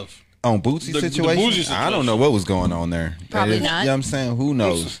of on Bootsy's the situation, Boozy situation. I don't know what was going on there. Probably not. You know what I'm saying? Who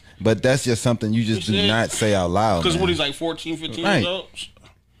knows? But that's just something you just do not say out loud. Because man. what, he's like 14, 15 Right. years old?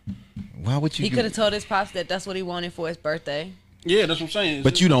 Why would you? He could have told his pops that that's what he wanted for his birthday. Yeah, that's what I'm saying.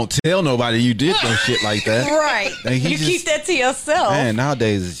 But you don't tell nobody you did no shit like that. Right. Like, you keep that to yourself. Man,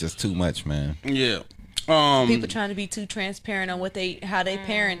 nowadays it's just too much, man. Yeah. People trying to be too transparent on how they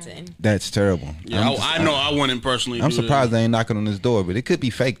parenting. That's terrible. Yeah, I know I wouldn't personally. I'm surprised they ain't knocking on his door, but it could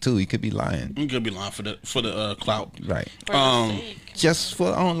be fake too. He could be lying. He could be lying for the clout. Right. Just for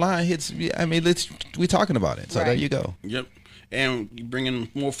online hits. I mean, we talking about it. So right. There you go. Yep. And you bringing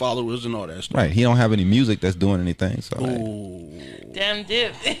more followers and all that stuff. Right. He don't have any music that's doing anything. So. Damn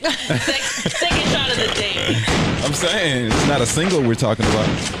dip. Second shot of the day. I'm saying it's not a single we're talking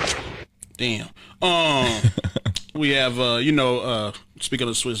about. Damn. We have speaking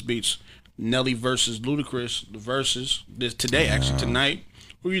of Swiss Beats, Nelly versus Ludacris. The verses this today, actually tonight.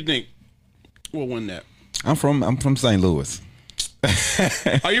 Who do you think will win that? I'm from St. Louis.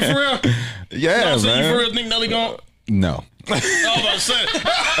 Are you for real? Yeah, no, so man. You for real think Nelly gonna? No. I was about to say.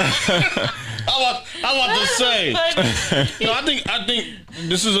 I want to say. No, I think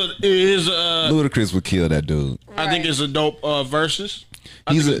this is Ludacris would kill that dude. I think it's a dope versus.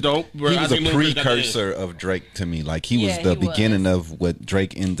 He's dope. He was a precursor of Drake to me. Like he was the beginning of what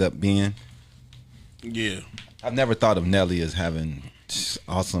Drake ended up being. Yeah. I've never thought of Nelly as having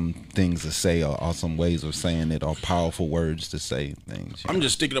awesome things to say or awesome ways of saying it or powerful words to say things. I'm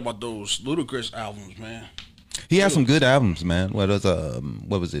just thinking about those Ludacris albums, man. He had some good albums, man. What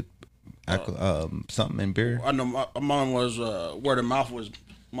was it? Something in beer. I know my mom was Word of Mouth was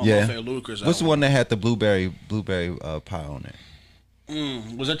my favorite Ludacris album. What's the one that had the blueberry pie on it?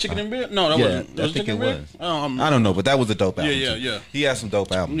 Was that Chicken and Beer? No, that wasn't. I think it was. I don't know, but that was a dope album. Yeah. He had some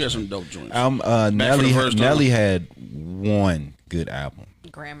dope albums. He had some dope joints. Nelly had one good album.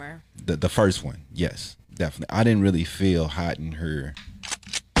 Grammar. The first one, yes, definitely. I didn't really feel Hot in Here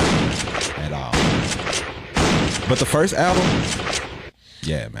at all. But the first album,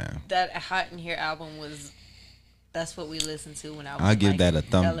 yeah, man. That Hot in Here album that's what we listened to when I was I'll give that a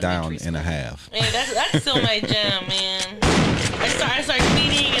thumb down and a half. Man, that's still my jam, man. I start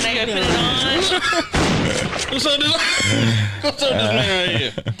cleaning and I gotta put it on. What's up, this man right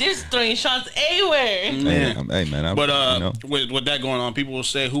here? Just throwing shots everywhere. Hey, man. With that going on, people will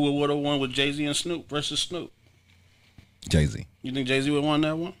say who would have won with Jay-Z and Snoop versus Snoop? Jay-Z. You think Jay-Z would have won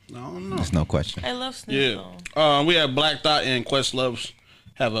that one? I don't know. There's no question. I love Snoop. Yeah. We have Black Thought and Questlove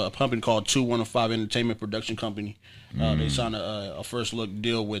have a company called 215 Entertainment Production Company. They signed a first look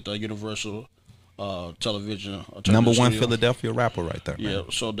deal with Universal Television. Number one Philadelphia rapper right there. Man. Yeah,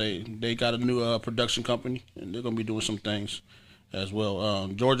 so they got a new production company, and they're going to be doing some things as well.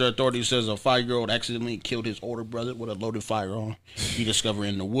 Georgia authorities says a 5-year-old accidentally killed his older brother with a loaded firearm he discovered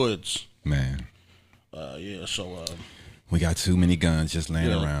in the woods. Man. So... we got too many guns just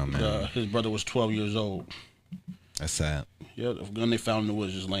laying around, man. His brother was 12 years old. That's sad. Yeah, the gun they found in the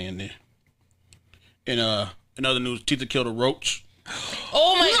woods just laying there. And in other news, Tita killed a roach.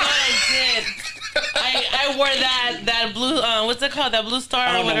 Oh my God, I did. I wore that blue what's it called? That blue star.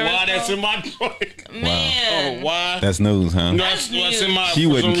 I don't know why that's in my joint. Man, I don't know why. That's news, huh? That's news. In my. She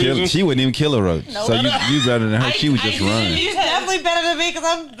wouldn't kill. She wouldn't even kill a roach. Nope. So you better than her. She would just run. She's definitely better than me because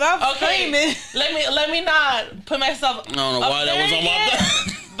I'm screaming. Let me not put myself. I don't know why that was on my.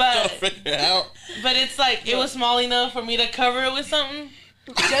 But it's like it was small enough for me to cover it with something.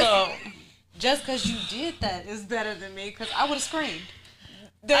 Just because you did that is better than me because I would have screamed.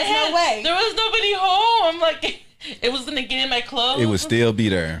 There's no way. There was nobody home. I'm like, it was gonna get in my clothes. It would still be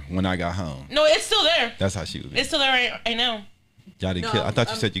there when I got home. No, it's still there. That's how she was. It's still there right now. Y'all didn't kill. I thought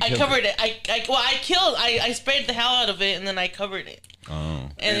you said you killed it. I covered it. I sprayed the hell out of it and then I covered it. Oh.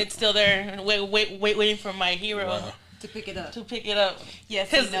 And it's still there, waiting for my hero to pick it up. Yes,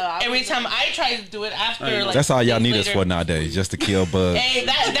 because every time I try to do it after, like that's all y'all need us for nowadays, just to kill bugs. Hey,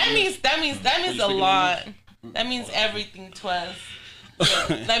 that means a lot. That means everything to us.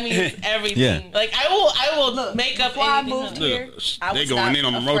 Yeah, that means everything. Yeah. Like I will make up before anything. I moved here, I was going in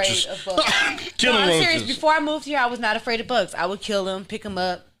on the roaches. Killing roaches. Serious. Before I moved here, I was not afraid of bugs. I would kill them, pick them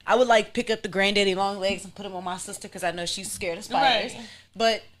up. I would pick up the granddaddy long legs and put them on my sister because I know she's scared of spiders. Right.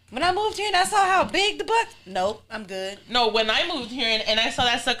 But when I moved here and I saw how big the bugs, nope, I'm good. No, when I moved here and I saw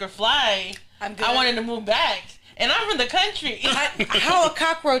that sucker fly, I'm good. I wanted to move back. And I'm from the country. How a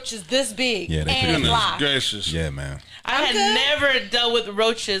cockroach is this big and fly? Gracious. Yeah, man. I had never dealt with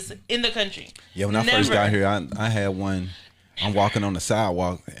roaches in the country. Yeah, when I first got here, I had one. I'm walking on the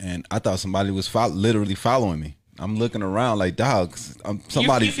sidewalk, and I thought somebody was literally following me. I'm looking around like, dogs.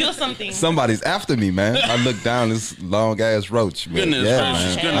 Somebody. You feel something. Somebody's after me, man. I look down, this long ass roach. Man.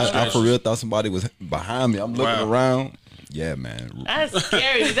 Man. I for real thought somebody was behind me. I'm looking around. Yeah, man. That's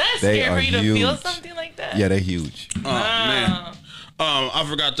scary. That's scary for you to feel something like that. Yeah, they're huge. Oh, man. I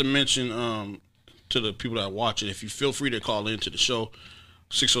forgot to mention to the people that watch it, if you feel free to call into the show,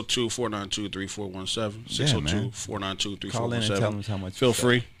 602-492-3417. 602-492-3417. Call in and tell us how much. Feel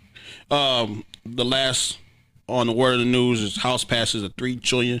free. The last on the word of the news is House passes a $3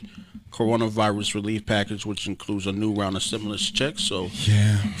 trillion coronavirus relief package, which includes a new round of stimulus checks. So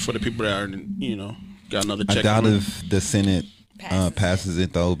for the people that are, got another check. I doubt if the Senate passes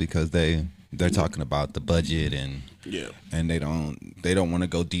it though, because they're talking about the budget and they don't want to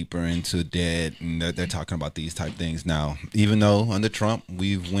go deeper into debt, and they're talking about these type things now. Even though under Trump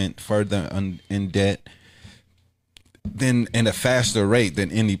we went further in debt than in a faster rate than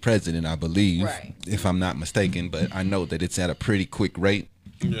any president, I believe, if I'm not mistaken. But I know that it's at a pretty quick rate.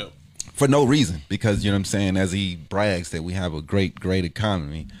 Yeah. For no reason, because you know what I'm saying, as he brags that we have a great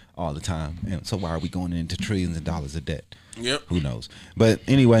economy all the time, and so why are we going into trillions of dollars of debt? Yep. Who knows? But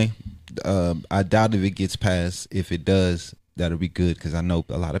anyway, I doubt if it gets passed. If it does, that'll be good, because I know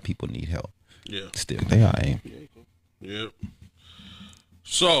a lot of people need help. Yeah. Still, they are. Yep.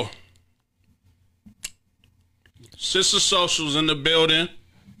 So, Sister Social's in the building.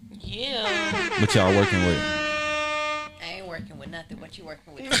 Yeah. What y'all working with? Working with nothing. What you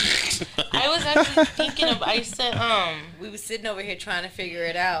working with? I was actually thinking of. I said, we were sitting over here trying to figure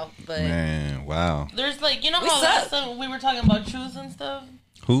it out, but man, wow. There's like, you know how last time we were talking about truths and stuff.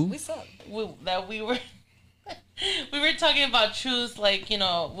 Who? We suck. We were talking about truths, like,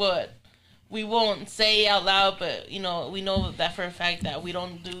 what we won't say out loud, but we know that for a fact that we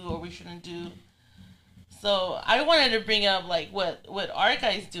don't do or we shouldn't do. So I wanted to bring up like what our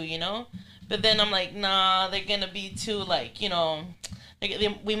guys do, But then I'm like, nah, they're going to be too, like,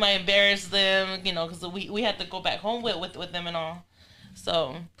 we might embarrass them, because we had to go back home with them and all.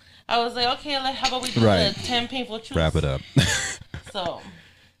 So I was like, okay, how about we do the 10 painful truths? Wrap it up. So.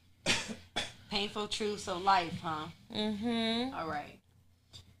 Painful truths of life, huh? Mm-hmm. All right.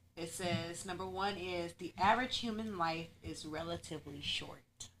 It says, number 1 is the average human life is relatively short.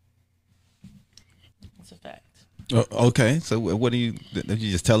 That's a fact. Okay, so what are you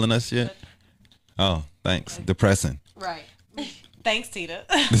just telling us yet? Oh, thanks. Depressing. Right. Thanks, Tita.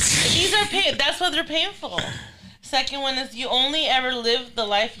 These are that's why they're painful. Second one is you only ever live the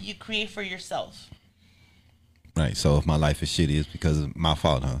life you create for yourself. Right. So if my life is shitty, it's because of my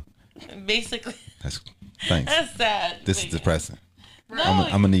fault, huh? Basically. Thanks. That's sad. This is depressing. No.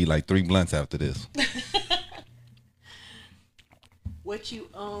 I'm gonna need like 3 blunts after this. What you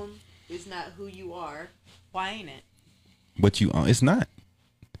own is not who you are. Why ain't it? What you own, it's not.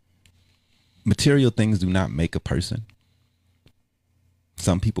 Material things do not make a person.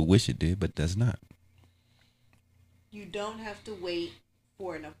 Some people wish it did, but it does not. You don't have to wait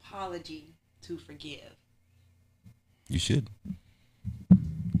for an apology to forgive. You should.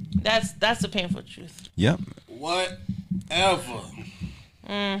 That's a painful truth. Yep. Whatever.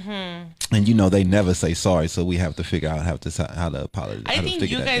 Mm-hmm. And they never say sorry, so we have to figure out how to apologize. I think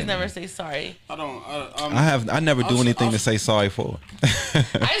you guys never say sorry. I never do anything to say sorry for.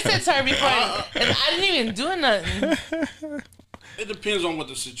 I said sorry before, and I didn't even do nothing. It depends on what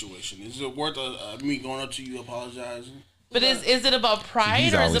the situation is. Is it worth me going up to you apologizing? But is it about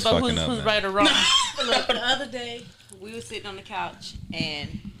pride, or is it about who's right or wrong? Look, the other day we were sitting on the couch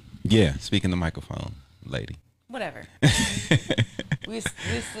and speaking the microphone, lady. Whatever. we was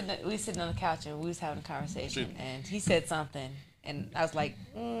sitting on the couch and we was having a conversation, and he said something, and I was like,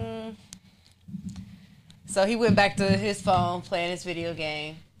 So he went back to his phone playing his video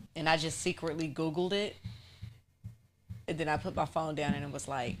game, and I just secretly Googled it, and then I put my phone down and it was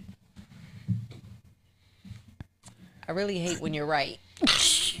like, I really hate when you're right.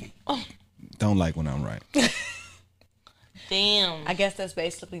 Don't like when I'm right. Damn. I guess that's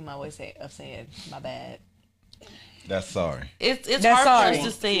basically my way of saying my bad. That's sorry. It's hard for us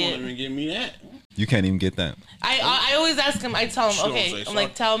to say it. You can't even give me that. You can't even get that. I always ask him. I tell him, okay. I'm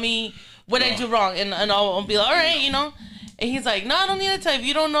like, tell me what I do wrong, and I'll be like, all right, And he's like, no, I don't need to tell you. If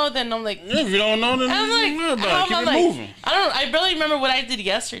you don't know, then I'm like, if you don't know, then I'm like, keep it moving. I barely remember what I did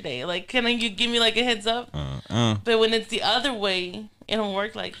yesterday. Like, can you give me like a heads up? But when it's the other way, it don't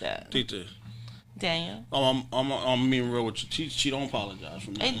work like that. Tita. Daniel. I'm being real with you. She don't apologize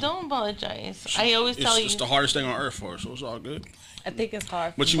for me. I don't apologize. I always tell you. It's the hardest thing on earth for her, so it's all good. I think it's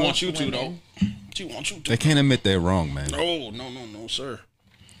hard. But she wants you to, though. She wants you to. They can't admit they're wrong, man. No, sir.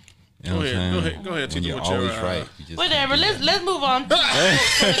 You know Go ahead. When you're always right. Whatever. Let's move on.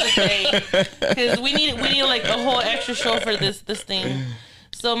 Because we need like a whole extra show for this thing.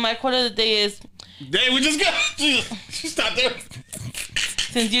 So my quote of the day is. Dang, we just got. She stopped there.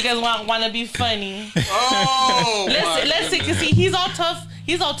 Since you guys want to be funny. Oh, let's see, because he's all tough.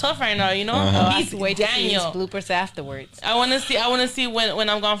 He's all tough right now, you know. He's wait to see his bloopers afterwards. I want to see when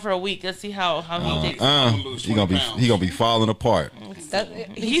I'm gone for a week. Let's see how he takes. He gonna be falling apart.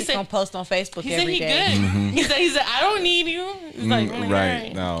 He's gonna post on Facebook every day. Good. Mm-hmm. He said I don't need you. He's like,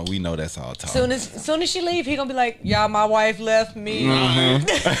 right. No, we know that's all talk. Soon as she leave, he gonna be like, "Yeah, my wife left me."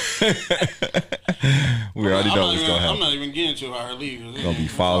 We already know what's gonna happen. I'm not even getting to how her leave. It's gonna be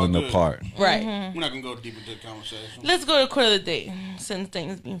falling apart. Right. We're not gonna go deep into the conversation. Let's go to quote of the day, since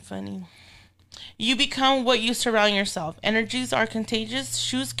things being funny. You become what you surround yourself. Energies are contagious.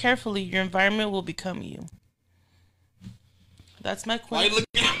 Choose carefully. Your environment will become you. That's my quote. Why you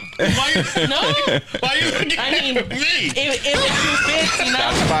looking at Why you looking at me? If the shoe fits, you know.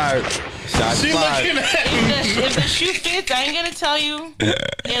 Shots fired. Shots fired. If the shoe fits, I ain't gonna tell you. It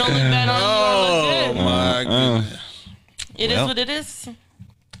don't look bad on you. Look good. My goodness. It is what it is.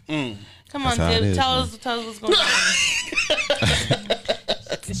 Come on, Tib. Tell us what's going on.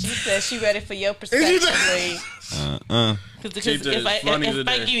 She said she ready for your perspective. Because if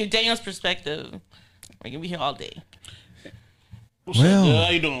I give you Daniel's perspective, we're gonna be here all day. Well,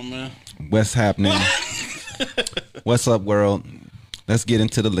 how you doing, man? What's happening? What's up, world? Let's get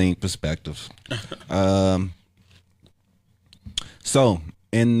into the link perspective. So,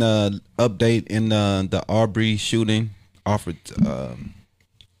 in the update in the Arbery shooting, offered.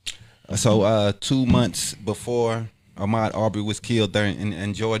 2 months before Ahmaud Arbery was killed there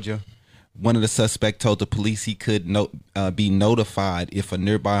in Georgia, one of the suspects told the police he could be notified if a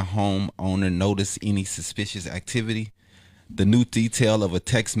nearby home owner noticed any suspicious activity. The new detail of a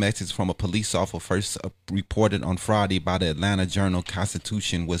text message from a police officer first reported on Friday by the Atlanta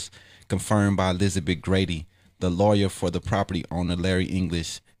Journal-Constitution was confirmed by Elizabeth Grady, the lawyer for the property owner Larry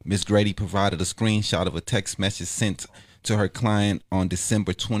English. Ms. Grady provided a screenshot of a text message sent to her client on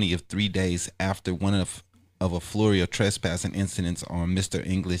December 20th, 3 days after one of a flurry of trespassing incidents on Mr.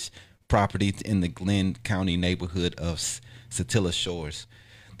 English property in the Glenn County neighborhood of Satilla Shores.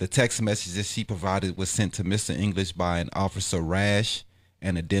 The text message that she provided was sent to Mr. English by an Officer Rash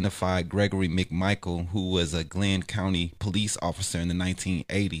and identified Gregory McMichael, who was a Glenn County police officer in the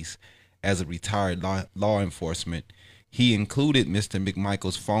 1980s, as a retired law enforcement. He included Mr.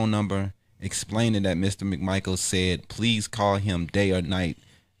 McMichael's phone number, explaining that Mr. McMichael said, "Please call him day or night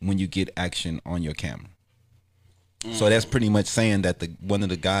when you get action on your camera." So that's pretty much saying that one of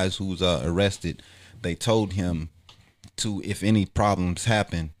the guys who's arrested, they told him to, if any problems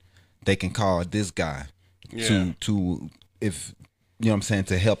happen, they can call this guy to if you know what I'm saying,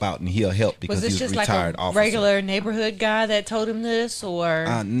 to help out, and he'll help because he's a retired officer. Regular neighborhood guy that told him this, or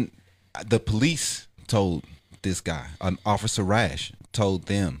the police told this guy, Officer Rash told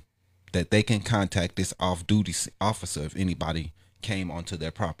them that they can contact this off-duty officer if anybody came onto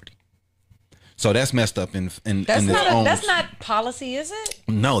their property. So that's messed up in that's not policy, is it?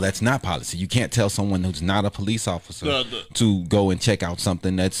 No, that's not policy. You can't tell someone who's not a police officer to go and check out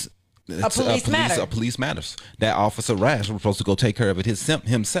something that's a police matters. That Officer Rash was supposed to go take care of it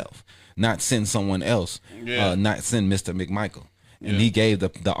himself, not send someone else. Not send Mr. McMichael. And he gave the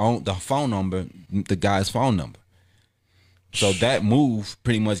phone number, the guy's phone number. So that move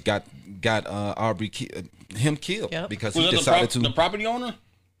pretty much got Arbery killed because he decided to. The property owner.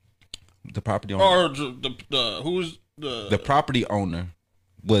 The property owner, or the property owner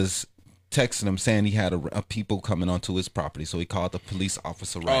was texting him saying he had a people coming onto his property, so he called the police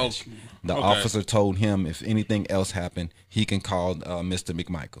officer Rash. The officer told him if anything else happened, he can call Mr.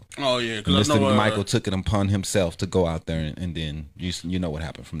 McMichael. Oh yeah, because Mr. McMichael took it upon himself to go out there and then you know what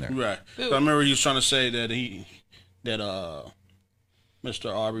happened from there. Right. I remember he was trying to say that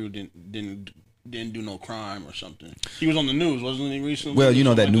Mr. Arbery didn't do no crime or something. He was on the news, wasn't he, recently? Well, you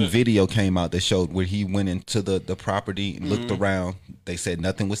know, that new video came out that showed where he went into the property, looked around. They said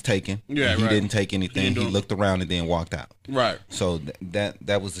nothing was taken. Yeah, he didn't take anything. He looked around and then walked out. Right. So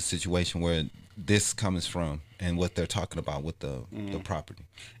that was the situation where this comes from and what they're talking about with the property.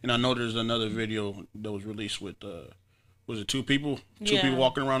 And I know there's another video that was released with was it two people? Two people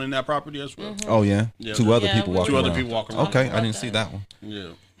walking around in that property as well? Oh yeah. Two other people walking around. Two other people walking around. Okay, I didn't see that one. Yeah.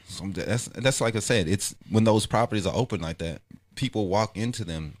 So that's like I said, it's when those properties are open like that, people walk into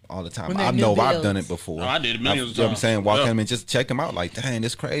them all the time. I know I've done it before. I did millions of times. You know what I'm saying? Walk in them and just check them out like, dang,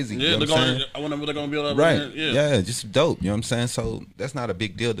 it's crazy. Yeah, you know I wonder what they're going to build up. Right. Yeah, just dope. You know what I'm saying? So that's not a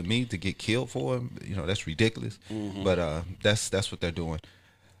big deal to me to get killed for. You know, that's ridiculous. Mm-hmm. But that's what they're doing.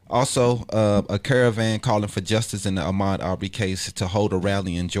 Also, a caravan calling for justice in the Ahmaud Arbery case to hold a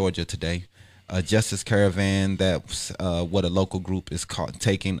rally in Georgia today. A justice caravan that's what a local group is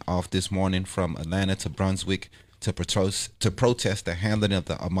taking off this morning from Atlanta to Brunswick to protest the handling of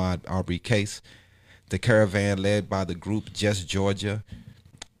the Ahmaud Arbery case. The caravan, led by the group Just Georgia,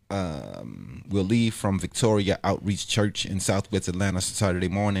 will leave from Victoria Outreach Church in Southwest Atlanta Saturday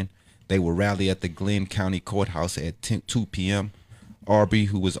morning. They will rally at the Glenn County Courthouse at 2 p.m. Aubrey,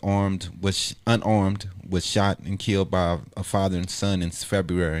 who was unarmed, was shot and killed by a father and son in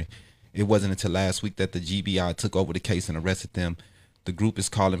February. It wasn't until last week that the GBI took over the case and arrested them. The group is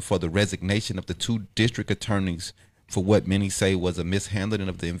calling for the resignation of the 2 district attorneys for what many say was a mishandling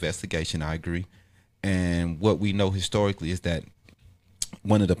of the investigation. I agree. And what we know historically is that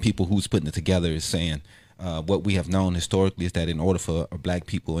one of the people who's putting it together is saying what we have known historically is that in order for black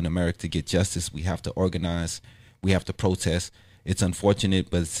people in America to get justice, we have to organize, we have to protest. It's unfortunate,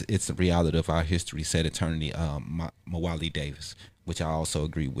 but it's the reality of our history, said attorney Mawali Davis, which I also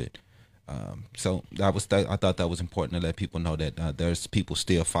agree with. So I thought that was important to let people know that there's people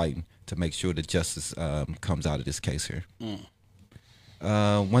still fighting to make sure that justice comes out of this case here.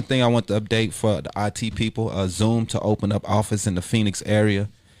 One thing I want to update for the IT people: Zoom to open up office in the Phoenix area.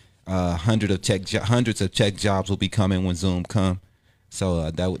 Hundreds of tech jobs will be coming when Zoom come,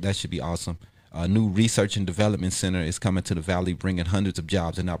 so that should be awesome. A new research and development center is coming to the Valley, bringing hundreds of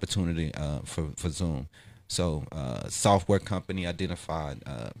jobs and opportunity for Zoom. So software company identified.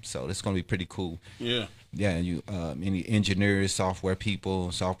 So it's going to be pretty cool. Yeah. Yeah. You any engineers, software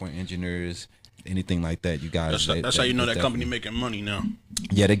people, software engineers, anything like that. You guys. That's how you know that company making money now.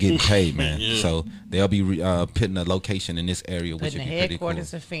 Yeah, they're getting paid, man. Yeah. So they'll be putting a location in this area, which would be pretty cool.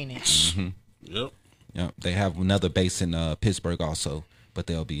 Headquarters of Phoenix. Mm-hmm. Yep. Yeah. They have another base in Pittsburgh also, but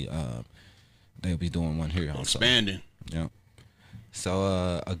they'll be doing one here also. Expanding. Yeah.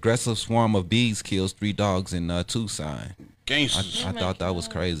 So aggressive swarm of bees kills 3 dogs in Tucson. Gangsters. I thought that was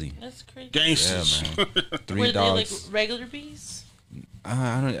crazy. That's crazy. Gangsters. Yeah, man. 3 Were dogs. they like regular bees?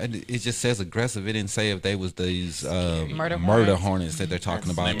 I don't. It just says aggressive. It didn't say if they was these murder hornets that they're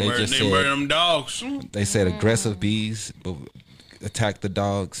talking about. They just said murder them dogs. They said aggressive bees attacked the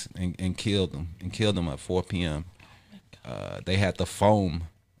dogs and killed them at 4 p.m. They had to foam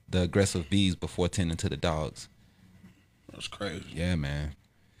the aggressive bees before tending to the dogs. That's crazy. Yeah, man.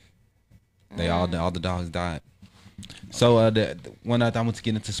 They all the dogs died. So I want to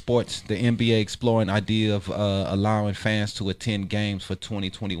get into sports. The NBA exploring idea of allowing fans to attend games for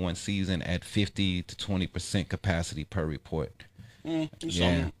 2021 season at 50 to 20% capacity per report. That's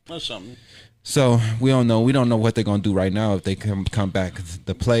something. So we don't know what they're gonna do right now if they come back.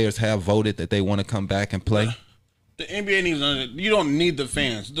 The players have voted that they want to come back and play. The NBA needs. You don't need the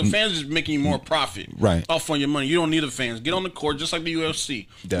fans. The fans is making you more profit, right? Off on your money. You don't need the fans. Get on the court just like the UFC.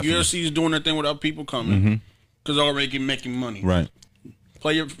 Definitely. The UFC is doing their thing without people coming because they're already making money. Right.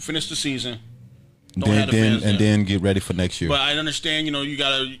 Finish the season. Then get ready for next year. But I understand.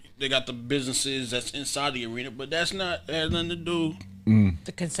 They got the businesses that's inside the arena, but that has nothing to do.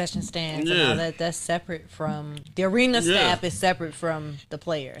 The concession stands and all that. That's separate from the arena staff. Is separate from the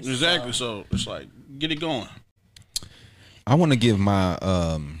players. Exactly. So it's like get it going. I want to give my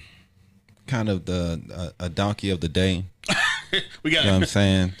kind of a donkey of the day. We got, you know what I'm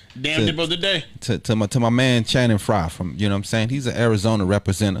saying? Damn dip of the day. To my man Channing Frye from, you know what I'm saying? He's an Arizona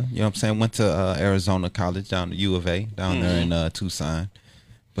representative. You know what I'm saying? Went to Arizona College down to U of A down there in Tucson.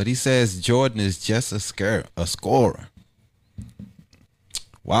 But he says Jordan is just a scorer.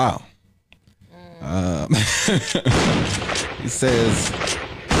 Wow. He says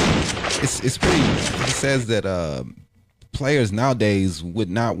it's pretty. He says that players nowadays would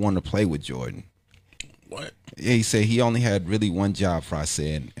not want to play with Jordan. What? Yeah, he said he only had really one job, Fry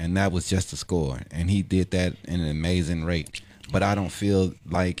said, and that was just to score. And he did that in an amazing rate. But I don't feel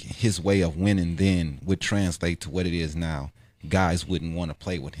like his way of winning then would translate to what it is now. Guys wouldn't want to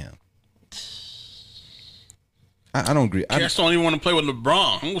play with him. I don't agree. Cats don't even want to play with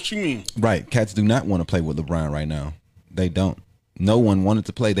LeBron. What you mean? Right. Cats do not want to play with LeBron right now. They don't. No one wanted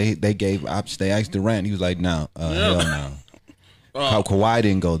to play. They gave options. They asked Durant. He was like, no, hell no. Kawhi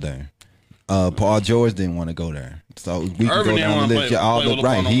didn't go there. Paul George didn't want to go there. So we can go down the list.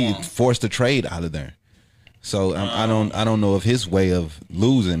 Right. He forced a trade out of there. So I don't know if his way of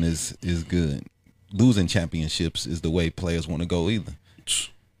losing is good. Losing championships is the way players want to go either.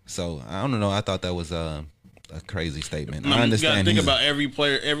 So I don't know. I thought that was a crazy statement. I understand. You got to think about every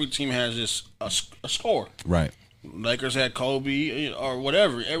player. Every team has this a score. Right. Lakers had Kobe or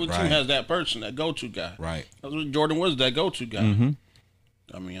whatever. Every team has that person, that go-to guy. Right. Jordan was that go-to guy. Mm-hmm.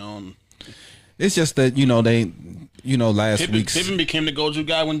 I mean, it's just that last week Pippen became the go-to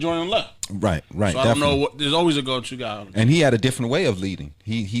guy when Jordan left. Right. So I don't know. There's always a go-to guy. And he had a different way of leading.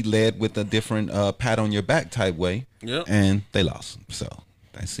 He led with a different pat on your back type way. Yep. And they lost. So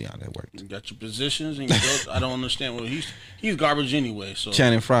I see how that worked. You got your positions, and I don't understand. Well, he's garbage anyway. So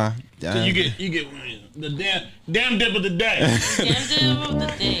Channing Frye. So you get the damn dip of the day. Damn dip of the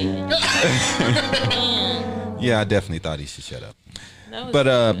day. Yeah, I definitely thought he should shut up. But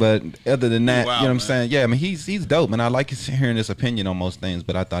other than that, wow, you know what I'm saying? Yeah, I mean he's dope, man. I like hearing his opinion on most things,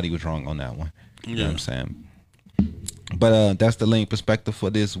 but I thought he was wrong on that one. You know what I'm saying? But that's the Lean Perspective for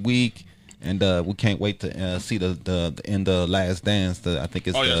this week. And we can't wait to see the end of Last Dance. I think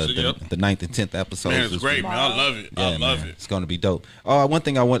it's the 9th and 10th episode. Man, it's great, man. I love it. Yeah, I love it. It's going to be dope. One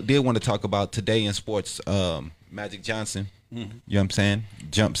thing I did want to talk about today in sports, Magic Johnson, you know what I'm saying?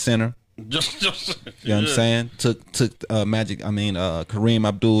 Jump center. Just you know what I'm saying? Took Kareem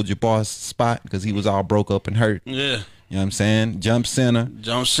Abdul-Jabbar's spot because he was all broke up and hurt. Yeah. You know what I'm saying? Jump center.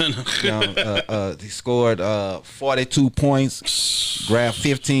 He scored 42 points, grabbed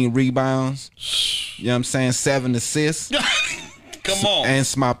 15 rebounds. You know what I'm saying? 7 assists. Come on. And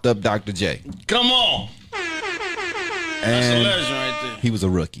smopped up Dr. J. Come on. That's a legend right there. He was a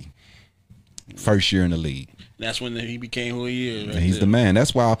rookie. First year in the league. That's when he became who he is. He's the man.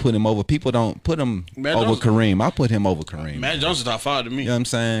 That's why I put him over. People don't put him over Kareem. I put him over Kareem. Magic Johnson's top 5 to me. You know what I'm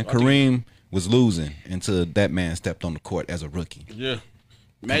saying? Kareem was losing until that man stepped on the court as a rookie. Yeah.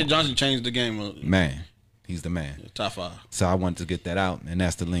 Magic Johnson changed the game. Man, he's the man. Yeah, top 5. So I wanted to get that out, and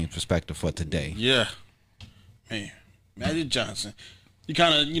that's the Lean Perspective for today. Yeah. Man, Magic Johnson. You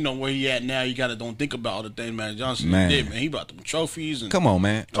kind of, where he at now, you kind of don't think about all the things Magic Johnson did, man. He brought them trophies. And come on,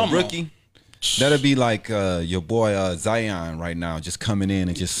 man. A rookie. That'll be like your boy Zion right now, just coming in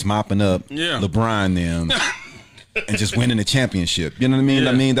and just mopping up LeBron them. And just winning the championship. You know what I mean? Yeah.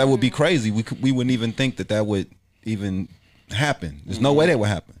 I mean, that would be crazy. We wouldn't even think that would even happen. There's no way that would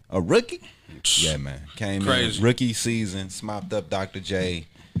happen. A rookie? Yeah, man. Came in rookie season, smopped up Dr. J.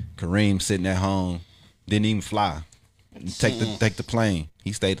 Kareem sitting at home, didn't even fly. Take the plane.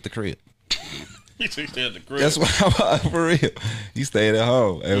 He stayed at the crib. He stayed at the crib. That's what for real. He stayed at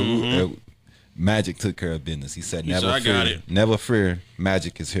home. And Magic took care of business. He said, never fear,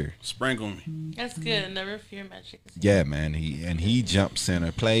 Magic is here. Sprinkle me. That's good. Never fear, Magic is here. Yeah, man. He jumped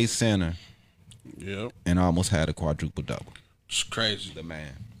center, played center, and almost had a quadruple double. It's crazy. The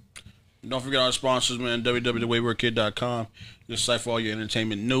man. Don't forget our sponsors, man. www.waywardkid.com. Your site for all your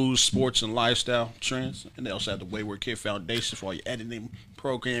entertainment news, sports, and lifestyle trends. And they also have the Wayward Kid Foundation for all your editing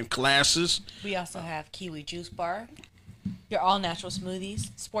program classes. We also have Kiwi Juice Bar, your all-natural smoothies,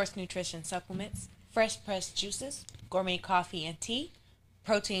 sports nutrition supplements, fresh pressed juices, gourmet coffee and tea,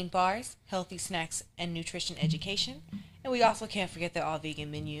 protein bars, healthy snacks, and nutrition education. And we also can't forget the all-vegan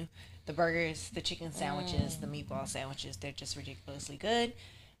menu. The burgers, the chicken sandwiches, the meatball sandwiches, they're just ridiculously good.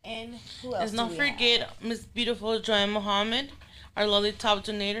 And who else? Let's not forget Miss Beautiful Joy Muhammad, our lovely top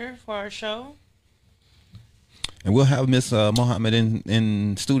donator for our show. And we'll have Miss Muhammad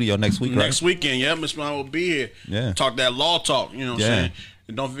in studio next week, right? Next weekend, yeah. Miss Muhammad will be here. Yeah. Talk that law talk, you know what I'm saying?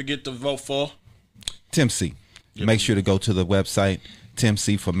 And don't forget to vote for Tim C. Yep. Make sure to go to the website,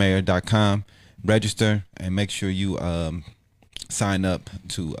 timcformayor.com, register, and make sure you sign up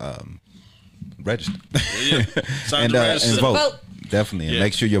to register. Sign and vote. Definitely. And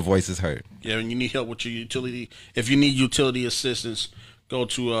make sure your voice is heard. Yeah, and you need help with your utility. If you need utility assistance, go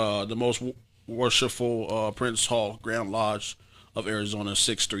to the most worshipful Prince Hall Grand Lodge of Arizona,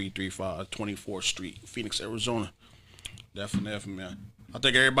 6335 24th Street, Phoenix, Arizona. Definitely, man. I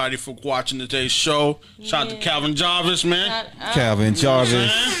thank everybody for watching today's show. Shout out to Calvin Jarvis, man. Calvin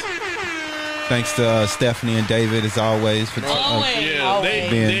Jarvis. Thanks to Stephanie and David, as always. For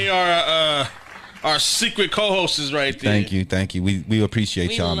They are our secret co-hosts right there. Thank you. We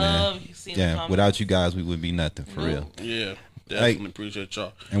appreciate y'all, man. Yeah, without you guys, we would be nothing, for real. Yeah. Definitely appreciate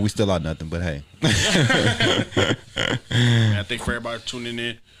y'all. And we still are nothing, but hey. Man, thank you for everybody tuning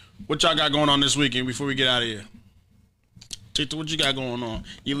in. What y'all got going on this weekend before we get out of here? Tita, what you got going on?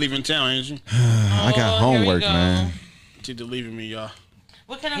 You leaving town, ain't you? I got homework, man. Tita leaving me, y'all.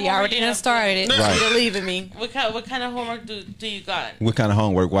 What kind of he already done started it. Right. Tita leaving me. What kind of homework do you got? What kind of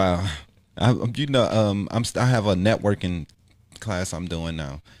homework? Wow. I have a networking class I'm doing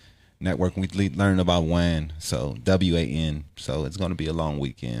now. Networking, we learn about WAN, so WAN. So it's going to be a long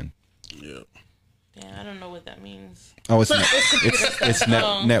weekend. Yeah. Yeah, I don't know what that means. Oh, it's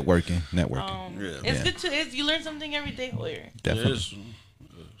networking. Networking. It's good to you learn something every day, Hoyer. Definitely.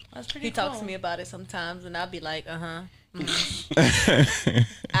 That's pretty. He talks to me about it sometimes, and I'll be like, I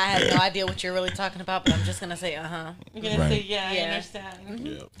have no idea what you're really talking about, but I'm just gonna say, You're gonna say, I understand. Mm-hmm.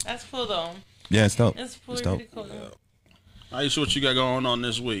 Yeah. That's cool though. Yeah, it's dope. It's pretty cool. Yeah. Aisha, what you got going on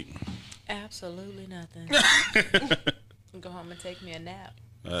this week? Absolutely nothing. Go home and take me a nap.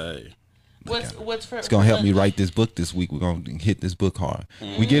 Hey. What's for? It's gonna help me write this book this week. We're gonna hit this book hard.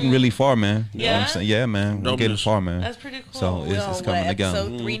 We getting really far, man. You know what I'm saying? Yeah, man. We're getting far, man. That's pretty cool. So it's coming together.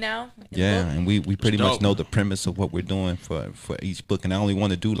 Episode 3 now. Yeah, and we pretty much know the premise of what we're doing for each book, and I only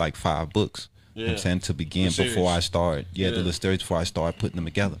want to do like 5 books. You know what I'm saying, to begin before I start. The little stories before I start putting them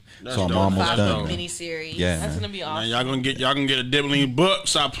together. So I'm almost done. Mini series. Yeah, that's gonna be awesome. Man, y'all gonna get a Dibbling book.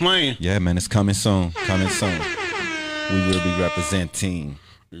 Stop playing. Yeah, man, it's coming soon. Coming soon. We will be representing.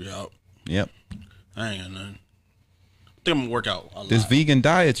 Yep. I ain't got nothing. I think I'm gonna work out. This vegan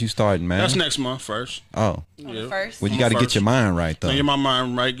diet you starting, man. That's next month first. Oh. Yeah. First. Well, you got to get your mind right, though. Get my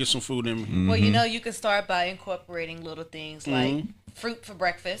mind right. Get some food in me. Well, you know, you can start by incorporating little things like fruit for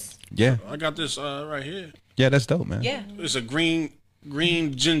breakfast. Yeah. I got this right here. Yeah, that's dope, man. Yeah. It's a green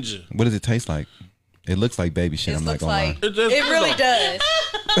ginger. What does it taste like? It looks like baby shit. I'm not gonna lie. It really does.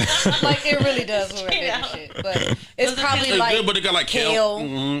 Like it really does look like baby shit. But it's probably like good, but it got like kale.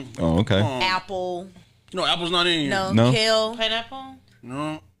 Oh, okay. Apple. No, apple's not in here. No. Kale. Pineapple.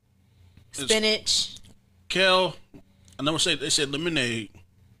 No. Spinach. Kale. I never said. They said lemonade.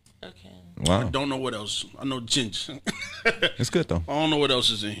 Okay. Wow. I don't know what else. I know ginger. It's good though. I don't know what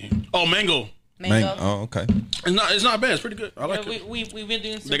else is in here. Oh, mango. Oh, okay. It's not bad. It's pretty good. I like it. We've been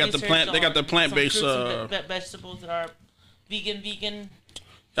doing some They got the plant. They got the plant-based vegetables that are vegan.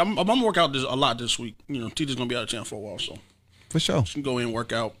 I'm gonna work out a lot this week. You know, Tita's gonna be out of town for a while, so for sure. She can go in and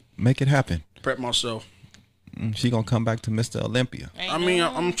work out. Make it happen. Prep myself. She gonna come back to Mr. Olympia. I'm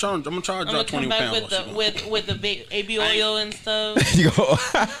gonna try to drop 20 pounds. With the baby oil and stuff. You go.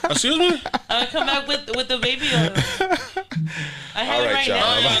 Excuse me? I'm gonna come back with the baby oil. I have it right now.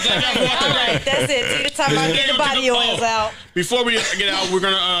 All right, that's it. It's time I get the body oils out. Before we get out, we're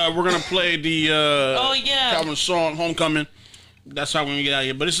gonna play the Calvin song "Homecoming." That's how we're gonna get out of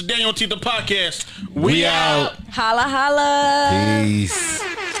here. But it's the Daniel Tita podcast. We out. Holla holla. Peace.